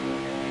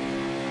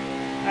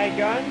 Hey,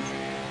 Guns?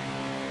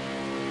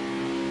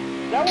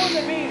 That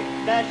wasn't me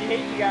that actually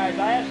hate you guys.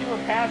 I actually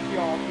went past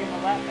y'all to get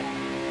my lap back.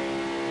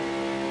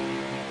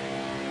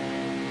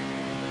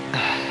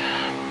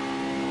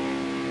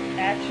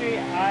 Actually,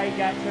 I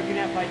got taken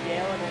out by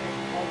Dale and then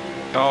it called me.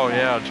 Oh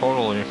yeah,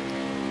 totally.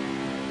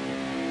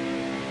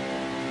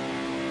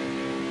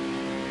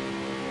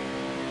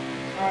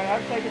 Alright,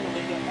 I'm taking the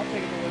lead. I'm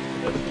taking the lead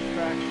for this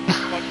track.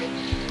 Fuck it.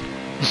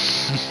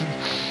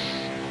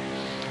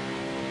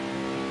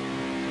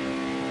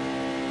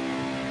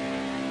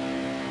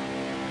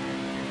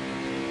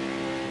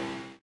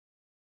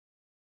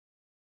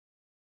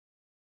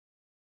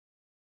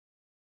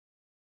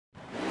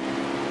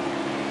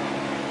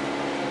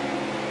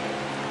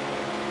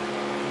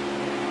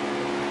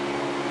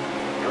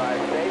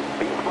 Drive safe,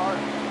 be smart,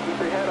 keep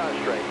your head on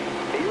straight.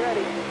 Be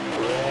ready.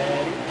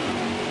 Ready.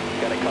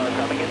 Got a car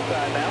coming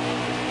inside now.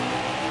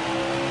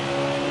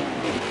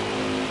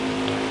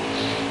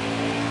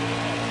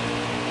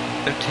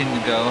 $15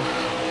 to go.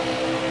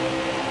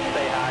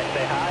 Say hi,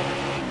 say hi.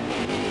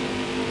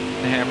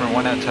 The hammer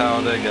went at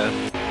Talladega.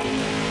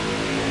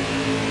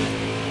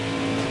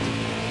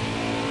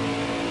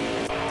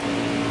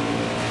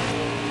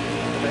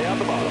 Stay on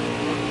the bottom.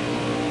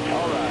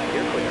 All right,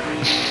 you're clear.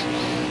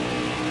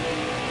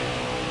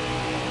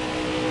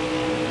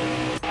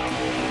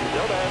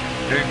 Still there.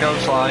 Here you go,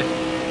 Sly.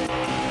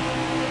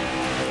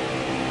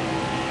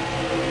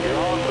 You're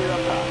all clear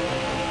up top.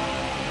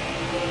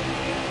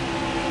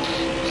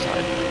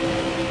 Side.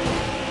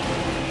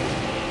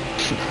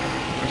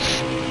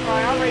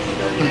 Alright, I'm racing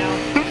dirty now.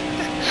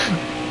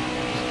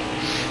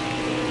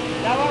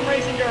 Now I'm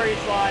racing dirty,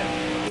 Slime.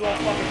 You little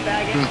fucking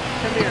faggot.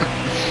 Come here.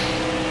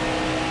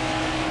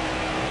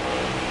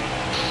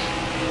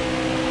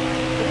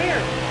 Come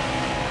here.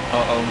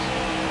 Uh-oh.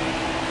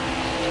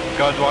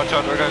 Guys, watch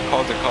out. They're gonna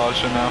call the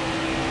caution now.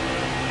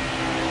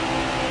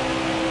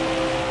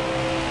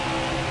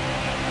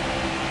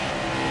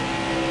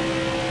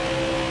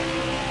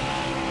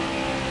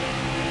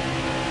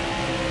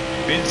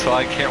 Me and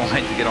Sly can't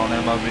wait to get on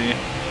MLB.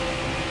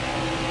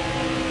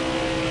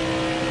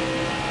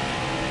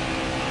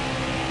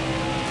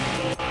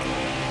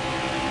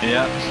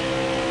 Yeah.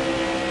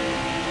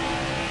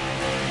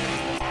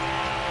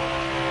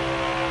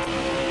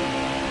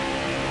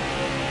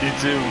 You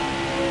too.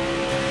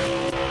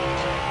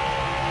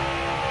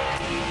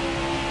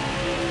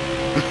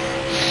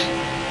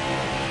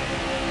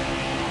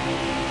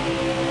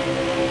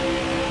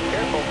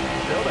 Careful,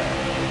 still there.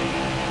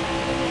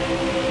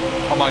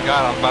 Oh my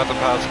god, I'm about to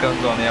pass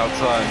Guns on the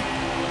outside.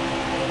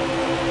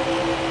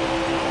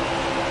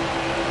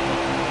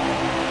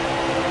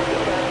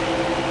 Still there.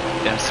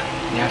 Yes,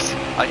 yes,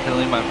 I can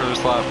lead my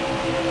first lap.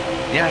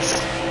 Yes,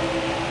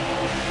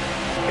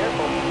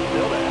 Careful,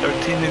 still there.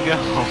 13 to go.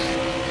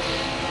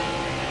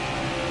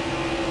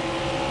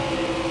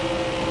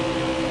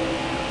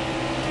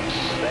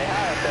 Say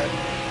hi up there.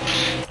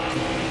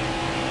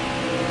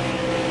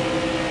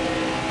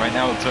 Right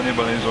now it's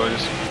anybody's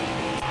voice.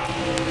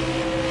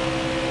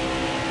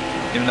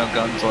 Even though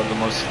Guns led the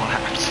most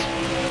laps.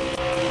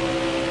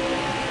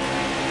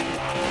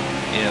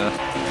 Yeah.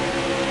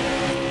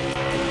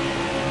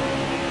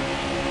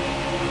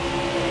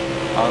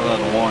 I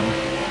led one.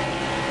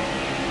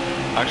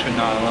 Actually,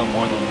 no, I led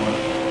more than one.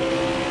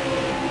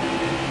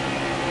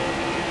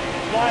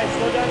 Slide,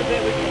 slow down a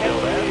bit. We can head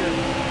over here.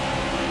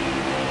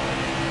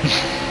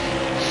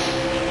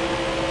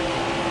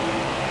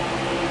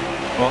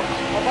 Well,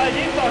 If I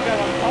do fuck up,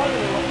 I'm calling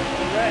the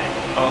red.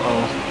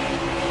 uh-oh.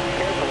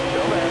 Careful,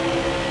 still there.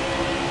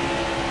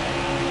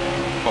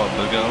 About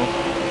to go.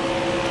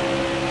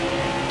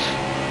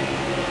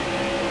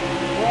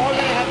 We're all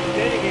gonna have to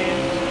bid again.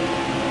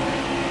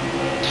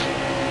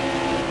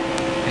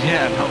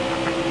 Yeah, no.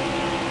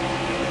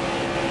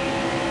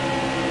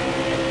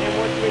 And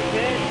once we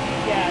bid,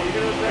 yeah, you're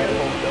gonna regret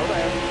Careful, it. still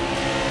there.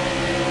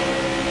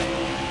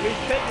 We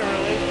spit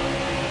early.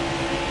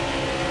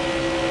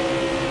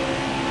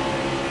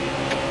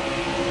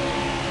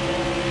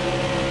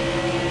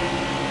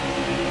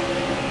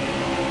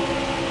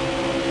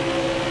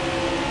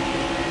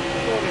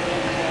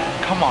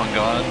 Come on,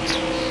 guns.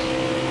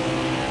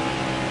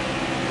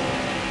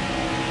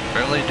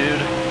 Really,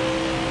 dude?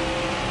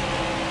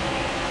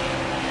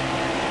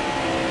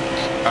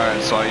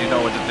 Alright, so you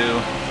know what to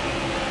do.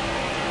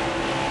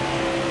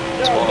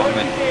 No, Well, don't I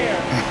mean- you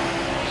dare.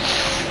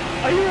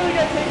 Are you really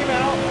gonna take him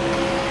out?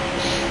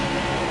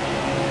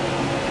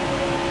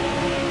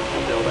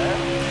 Still there?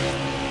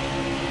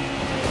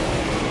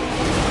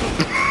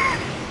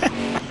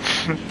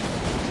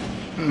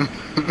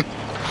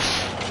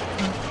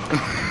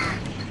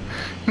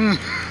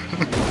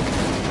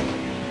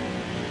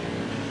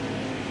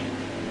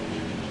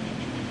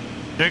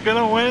 You're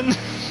gonna win?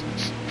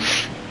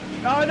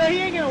 Oh no, he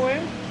ain't gonna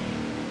win.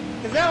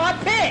 Cause now I'm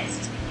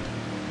pissed.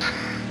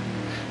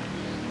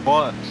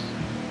 What?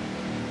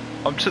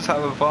 I'm just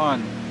having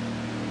fun.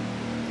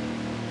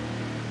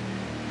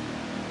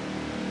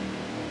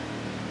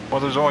 Well,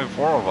 there's only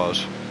 4 of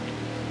us.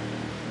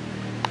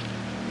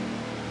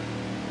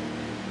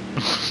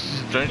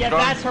 Yeah,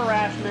 that's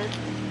harassment.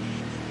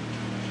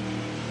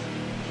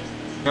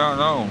 Yeah,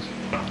 no.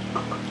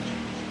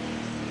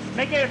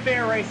 Make it a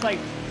fair race like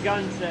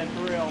Gun said,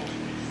 for real.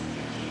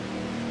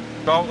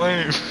 Don't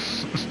leave.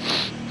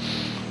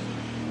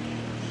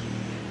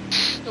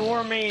 Don't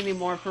worry me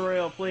anymore, for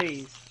real,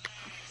 please.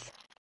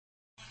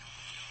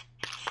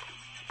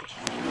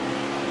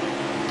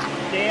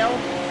 Dale?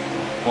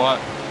 What?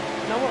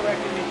 No more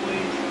wrecking me,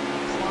 please.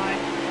 Slide.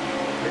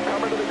 You're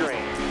coming to the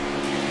green.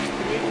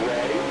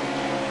 Ready?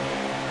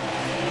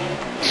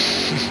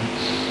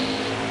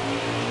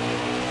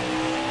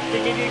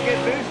 Can give you a good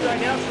boost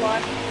right now,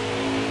 Slide.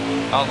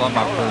 I'll let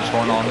my first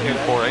one on here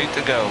for 8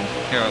 to go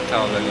here at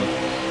Talladega.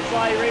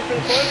 Slide, you ready for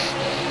the push?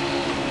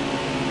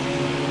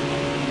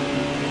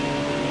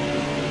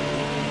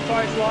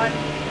 Sorry, Slide.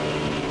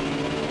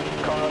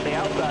 Car on the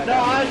outside. No,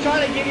 I was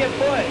trying to give you a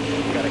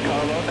push. Got a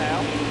car low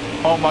now.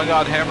 Oh my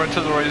god, Hammer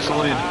to the race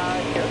lead.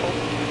 Careful.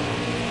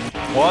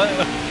 What?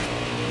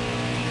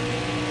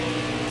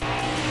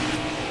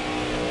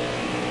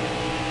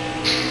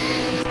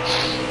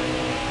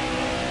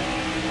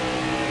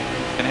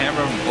 And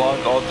Hammer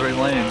blocked all 3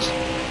 lanes.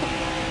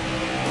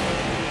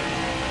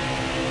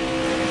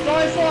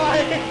 Sorry,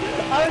 Slide.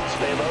 I was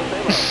Stay low,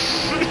 stay low.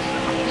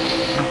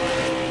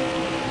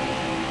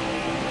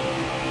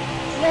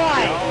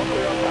 Slide. All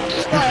clear on top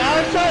there. Slide, I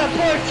was trying to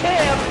push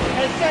him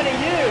instead of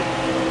you.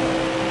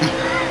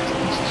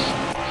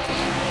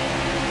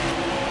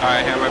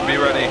 Alright, Hammer, be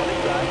ready.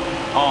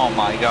 Oh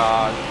my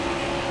god.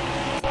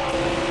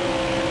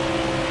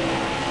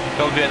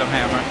 Go get him,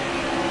 Hammer.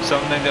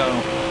 7 to go.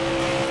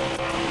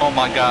 Oh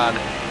my god.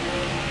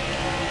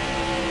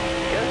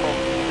 Careful.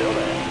 Still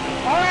there.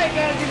 Alright,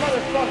 guys, you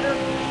motherfucker.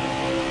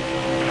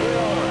 Clear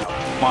all around.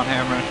 Come on,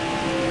 Hammer.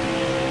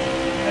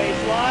 Hey,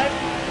 Slide.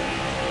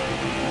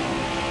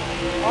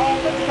 Oh,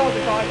 let's call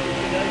the car.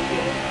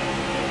 Shit.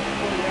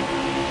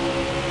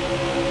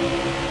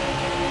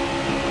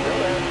 Still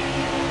there.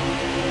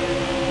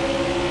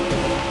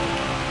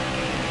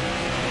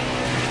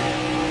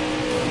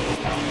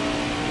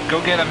 Go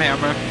get him,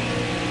 Hammer.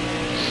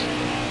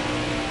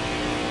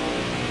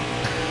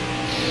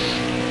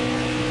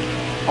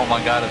 Oh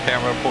my god, if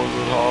Hammer pulls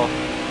it off.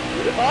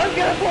 I'm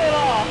gonna pull it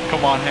off.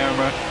 Come on,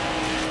 Hammer.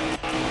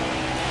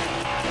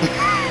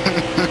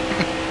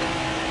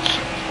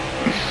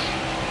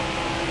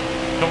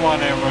 Come on,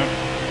 Hammer.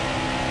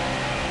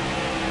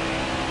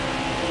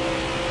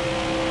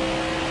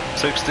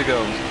 6 to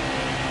go.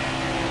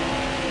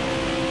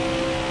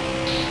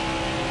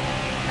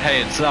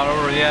 Hey, it's not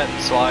over yet,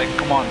 Sly.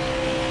 Come on.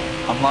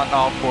 I'm letting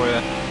off for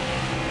you.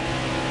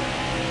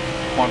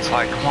 Come on,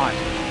 Sly. Come on.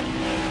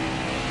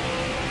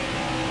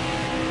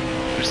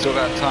 We still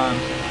got time.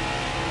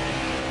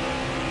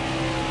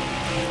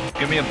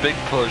 Give me a big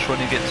push when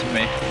you get to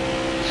me.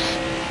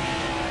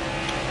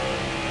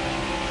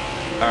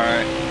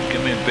 Alright,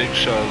 give me a big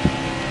shove.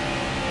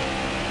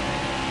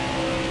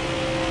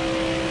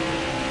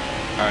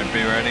 Alright,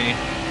 be ready.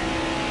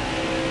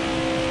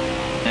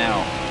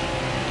 Now.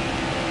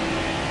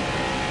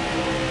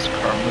 Is the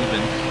car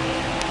moving?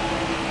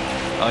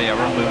 Oh yeah,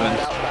 we're moving.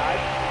 Outside.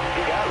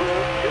 You got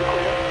room. You're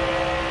clear.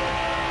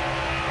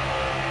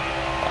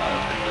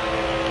 5 to go.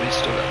 We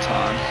still got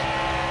time.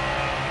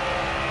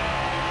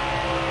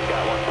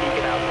 Got one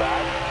peeking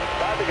outside.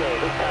 5 to go.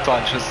 This time. So I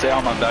just stay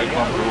on my back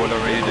bumper,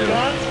 whatever you do.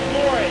 Guns,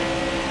 floor it.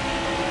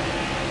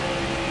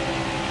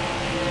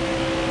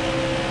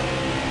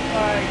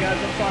 Alright,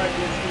 guys, I'm sorry for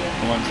this.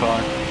 One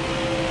time.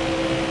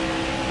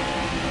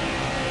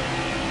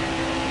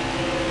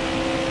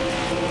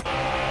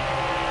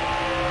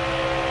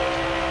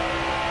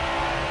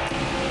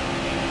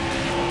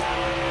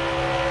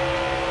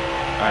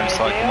 Alright,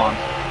 so come on.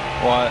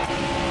 What?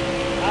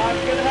 I'm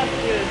gonna have to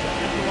do this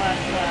at the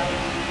last lap.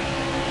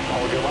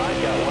 Hold your line.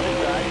 Got one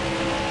inside.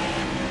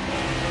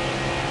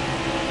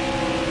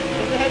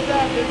 Just a heads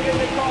up, there's gonna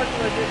be car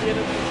collision at the end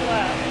of this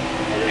lap.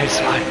 Hey,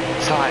 slide,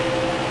 slide.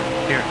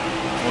 Here,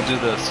 we'll do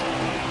this.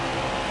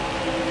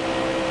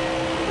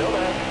 Still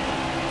there.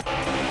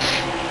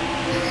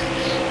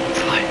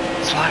 Slide,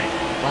 slide,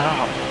 let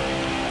off.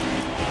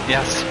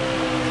 Yes.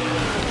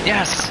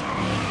 Yes!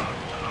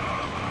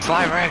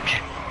 Sly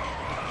wreck!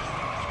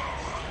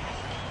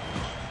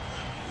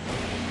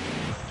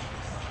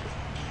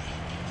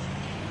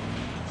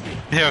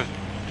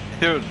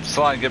 Here,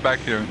 Sly, get back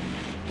here.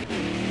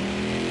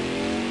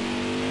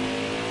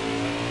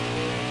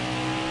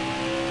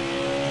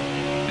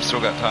 You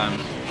still got time.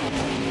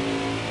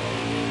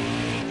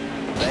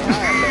 Say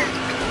hi up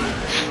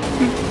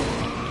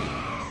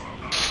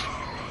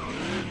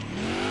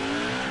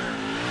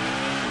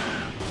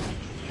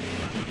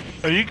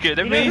there. Are you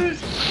kidding me?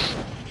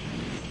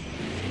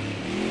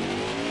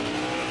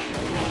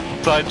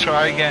 Sly,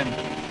 try again.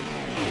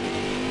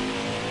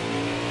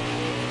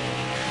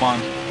 Come on.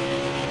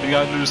 You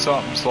gotta do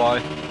something, Sly.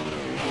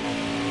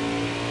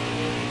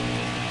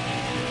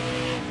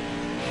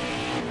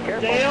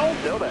 Careful. Dale?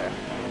 Still there.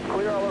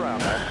 Clear all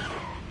around there.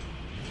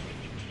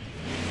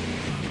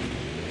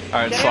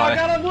 Alright, Dale, Sly. I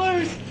got him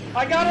loose!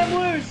 I got him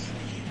loose!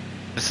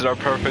 This is our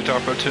perfect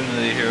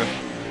opportunity here.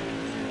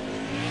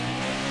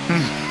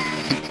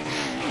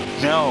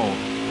 No,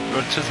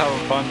 we're just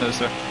having fun this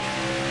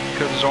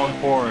because there's only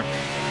 4.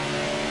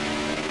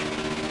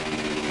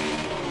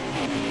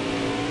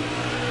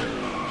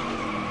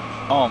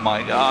 Oh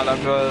my god, I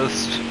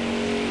missed.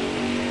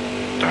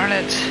 Darn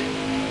it.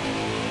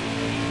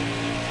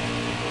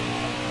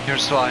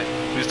 Here's Sly.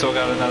 We still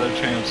got another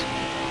chance.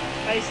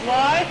 Hey,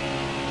 Sly?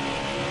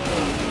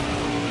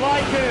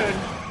 Sly Coon.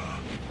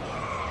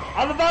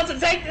 I'm about to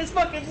take this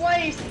fucking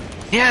place!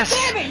 Yes!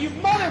 Damn it, you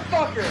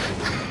motherfucker!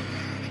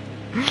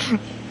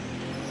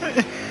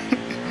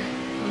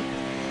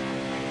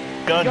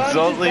 Guns, Guns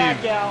don't is leave.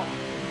 back out.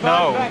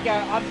 No. Guns back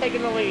out. I'm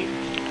taking the lead.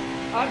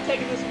 I'm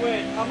taking this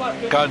win. I'm not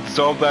good. Guns,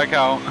 don't back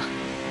out.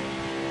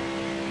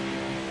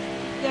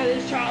 That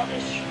is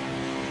childish.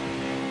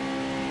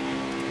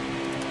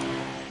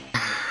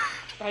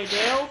 Hey,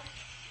 Dale?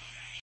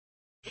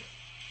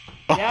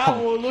 Yeah,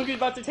 well, Luke is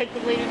about to take the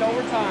lead in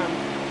overtime.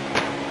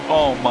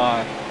 Oh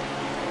my.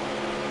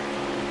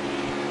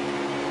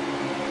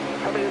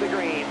 Coming to the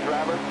green,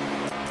 driver.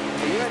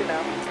 Are you ready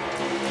now?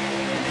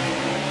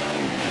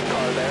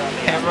 Car there on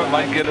the Cameron outside.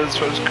 might get his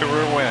first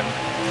career win.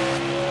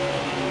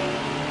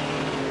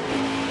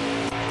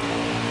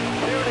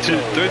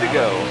 3 to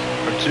go.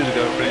 Or 2 to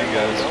go for you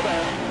guys. Still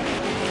there.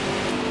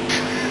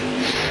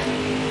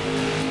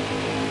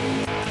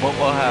 What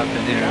will happen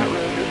Got here?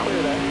 room, you're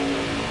clear there.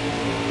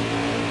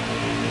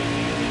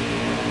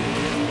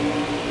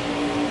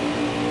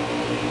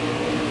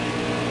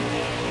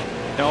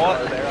 You know Car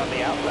what? there on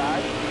the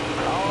outside.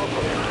 All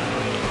clear.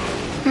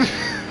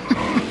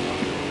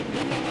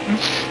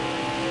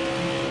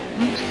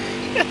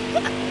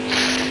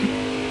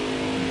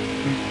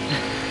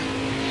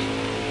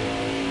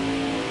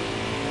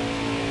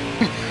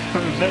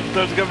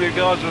 There's gonna be a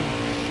caution.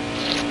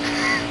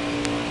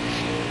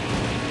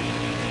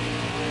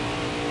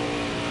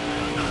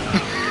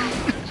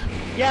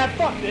 Yeah,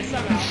 fuck this.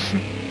 I'm out.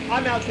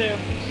 I'm out too.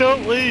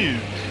 Don't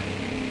leave.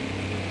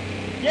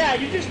 Yeah,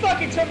 you just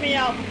fucking took me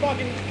out for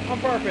fucking on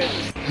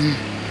purpose.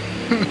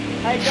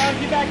 Hey,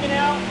 Guns, you backing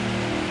out?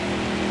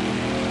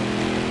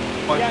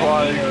 My Yeah,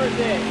 flag. neither is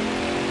it.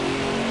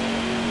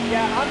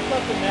 Yeah, I'm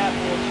flipping that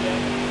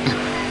bullshit.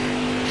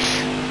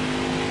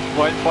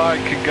 White flag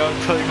can go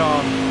cling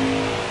on.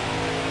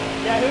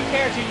 Yeah, who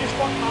cares? You just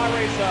fucked my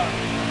race up.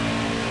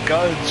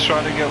 Guns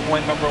trying to get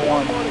win number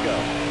 1. More to go.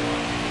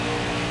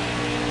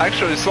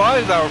 Actually,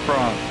 Sly's out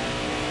front.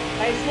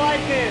 Hey,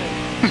 Slide Pin.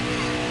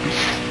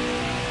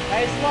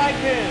 Hey, Slide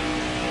Pin.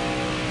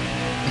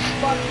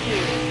 Fuck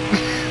you.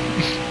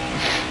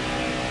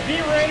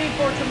 Be ready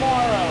for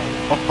tomorrow.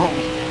 Oh.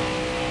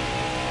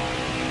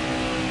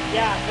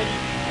 Yeah, then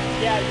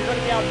you're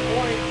gonna be out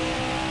points.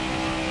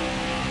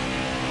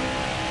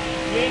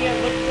 You ain't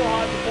gonna look so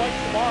hot the points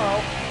tomorrow.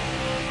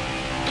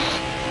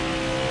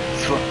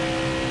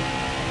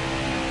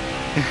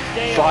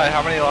 Damn. Sly,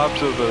 how many laps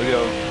does it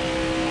go?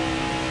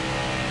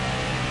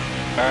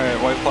 Alright,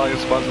 white flag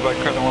is sponsored by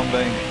Credit One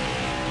Bank.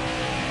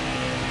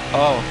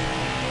 Oh.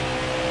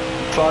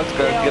 Sly's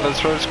gonna Yeah. get his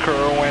first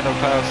career win of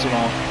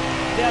Fastenal.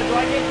 Yeah, do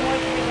I get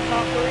points to be in the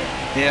top 3?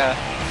 Yeah.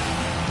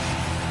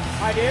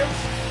 I do?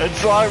 And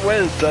Sly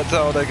wins, that's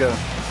how they go.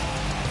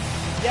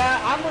 Yeah,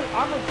 I'm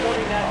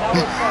reporting that. That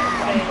was fucking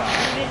fake.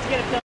 You need to get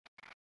a pill.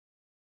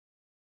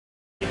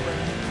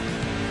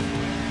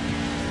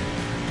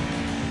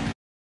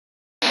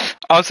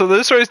 Oh, so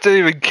this race didn't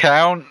even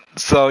count.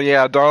 So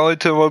yeah,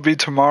 Darlington will be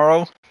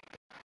tomorrow.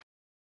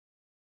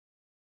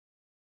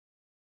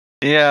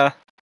 Yeah.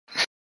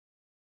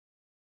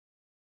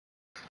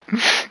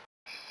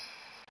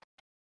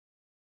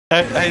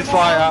 Hey,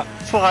 Sly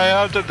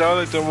out to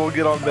Darlington, we'll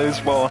get on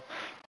baseball.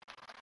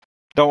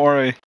 Don't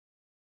worry.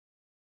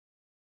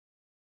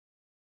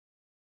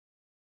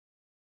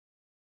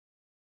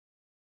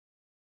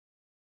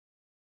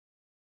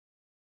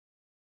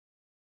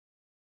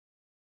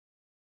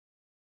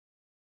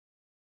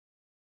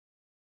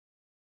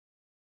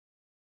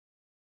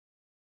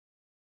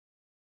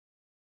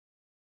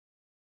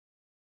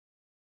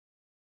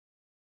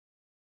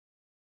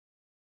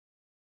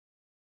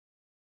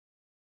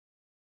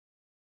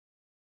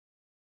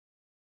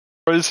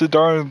 Race to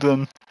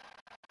Darlington.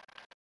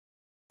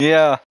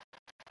 Yeah.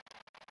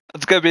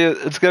 It's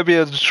gonna be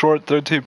a short 13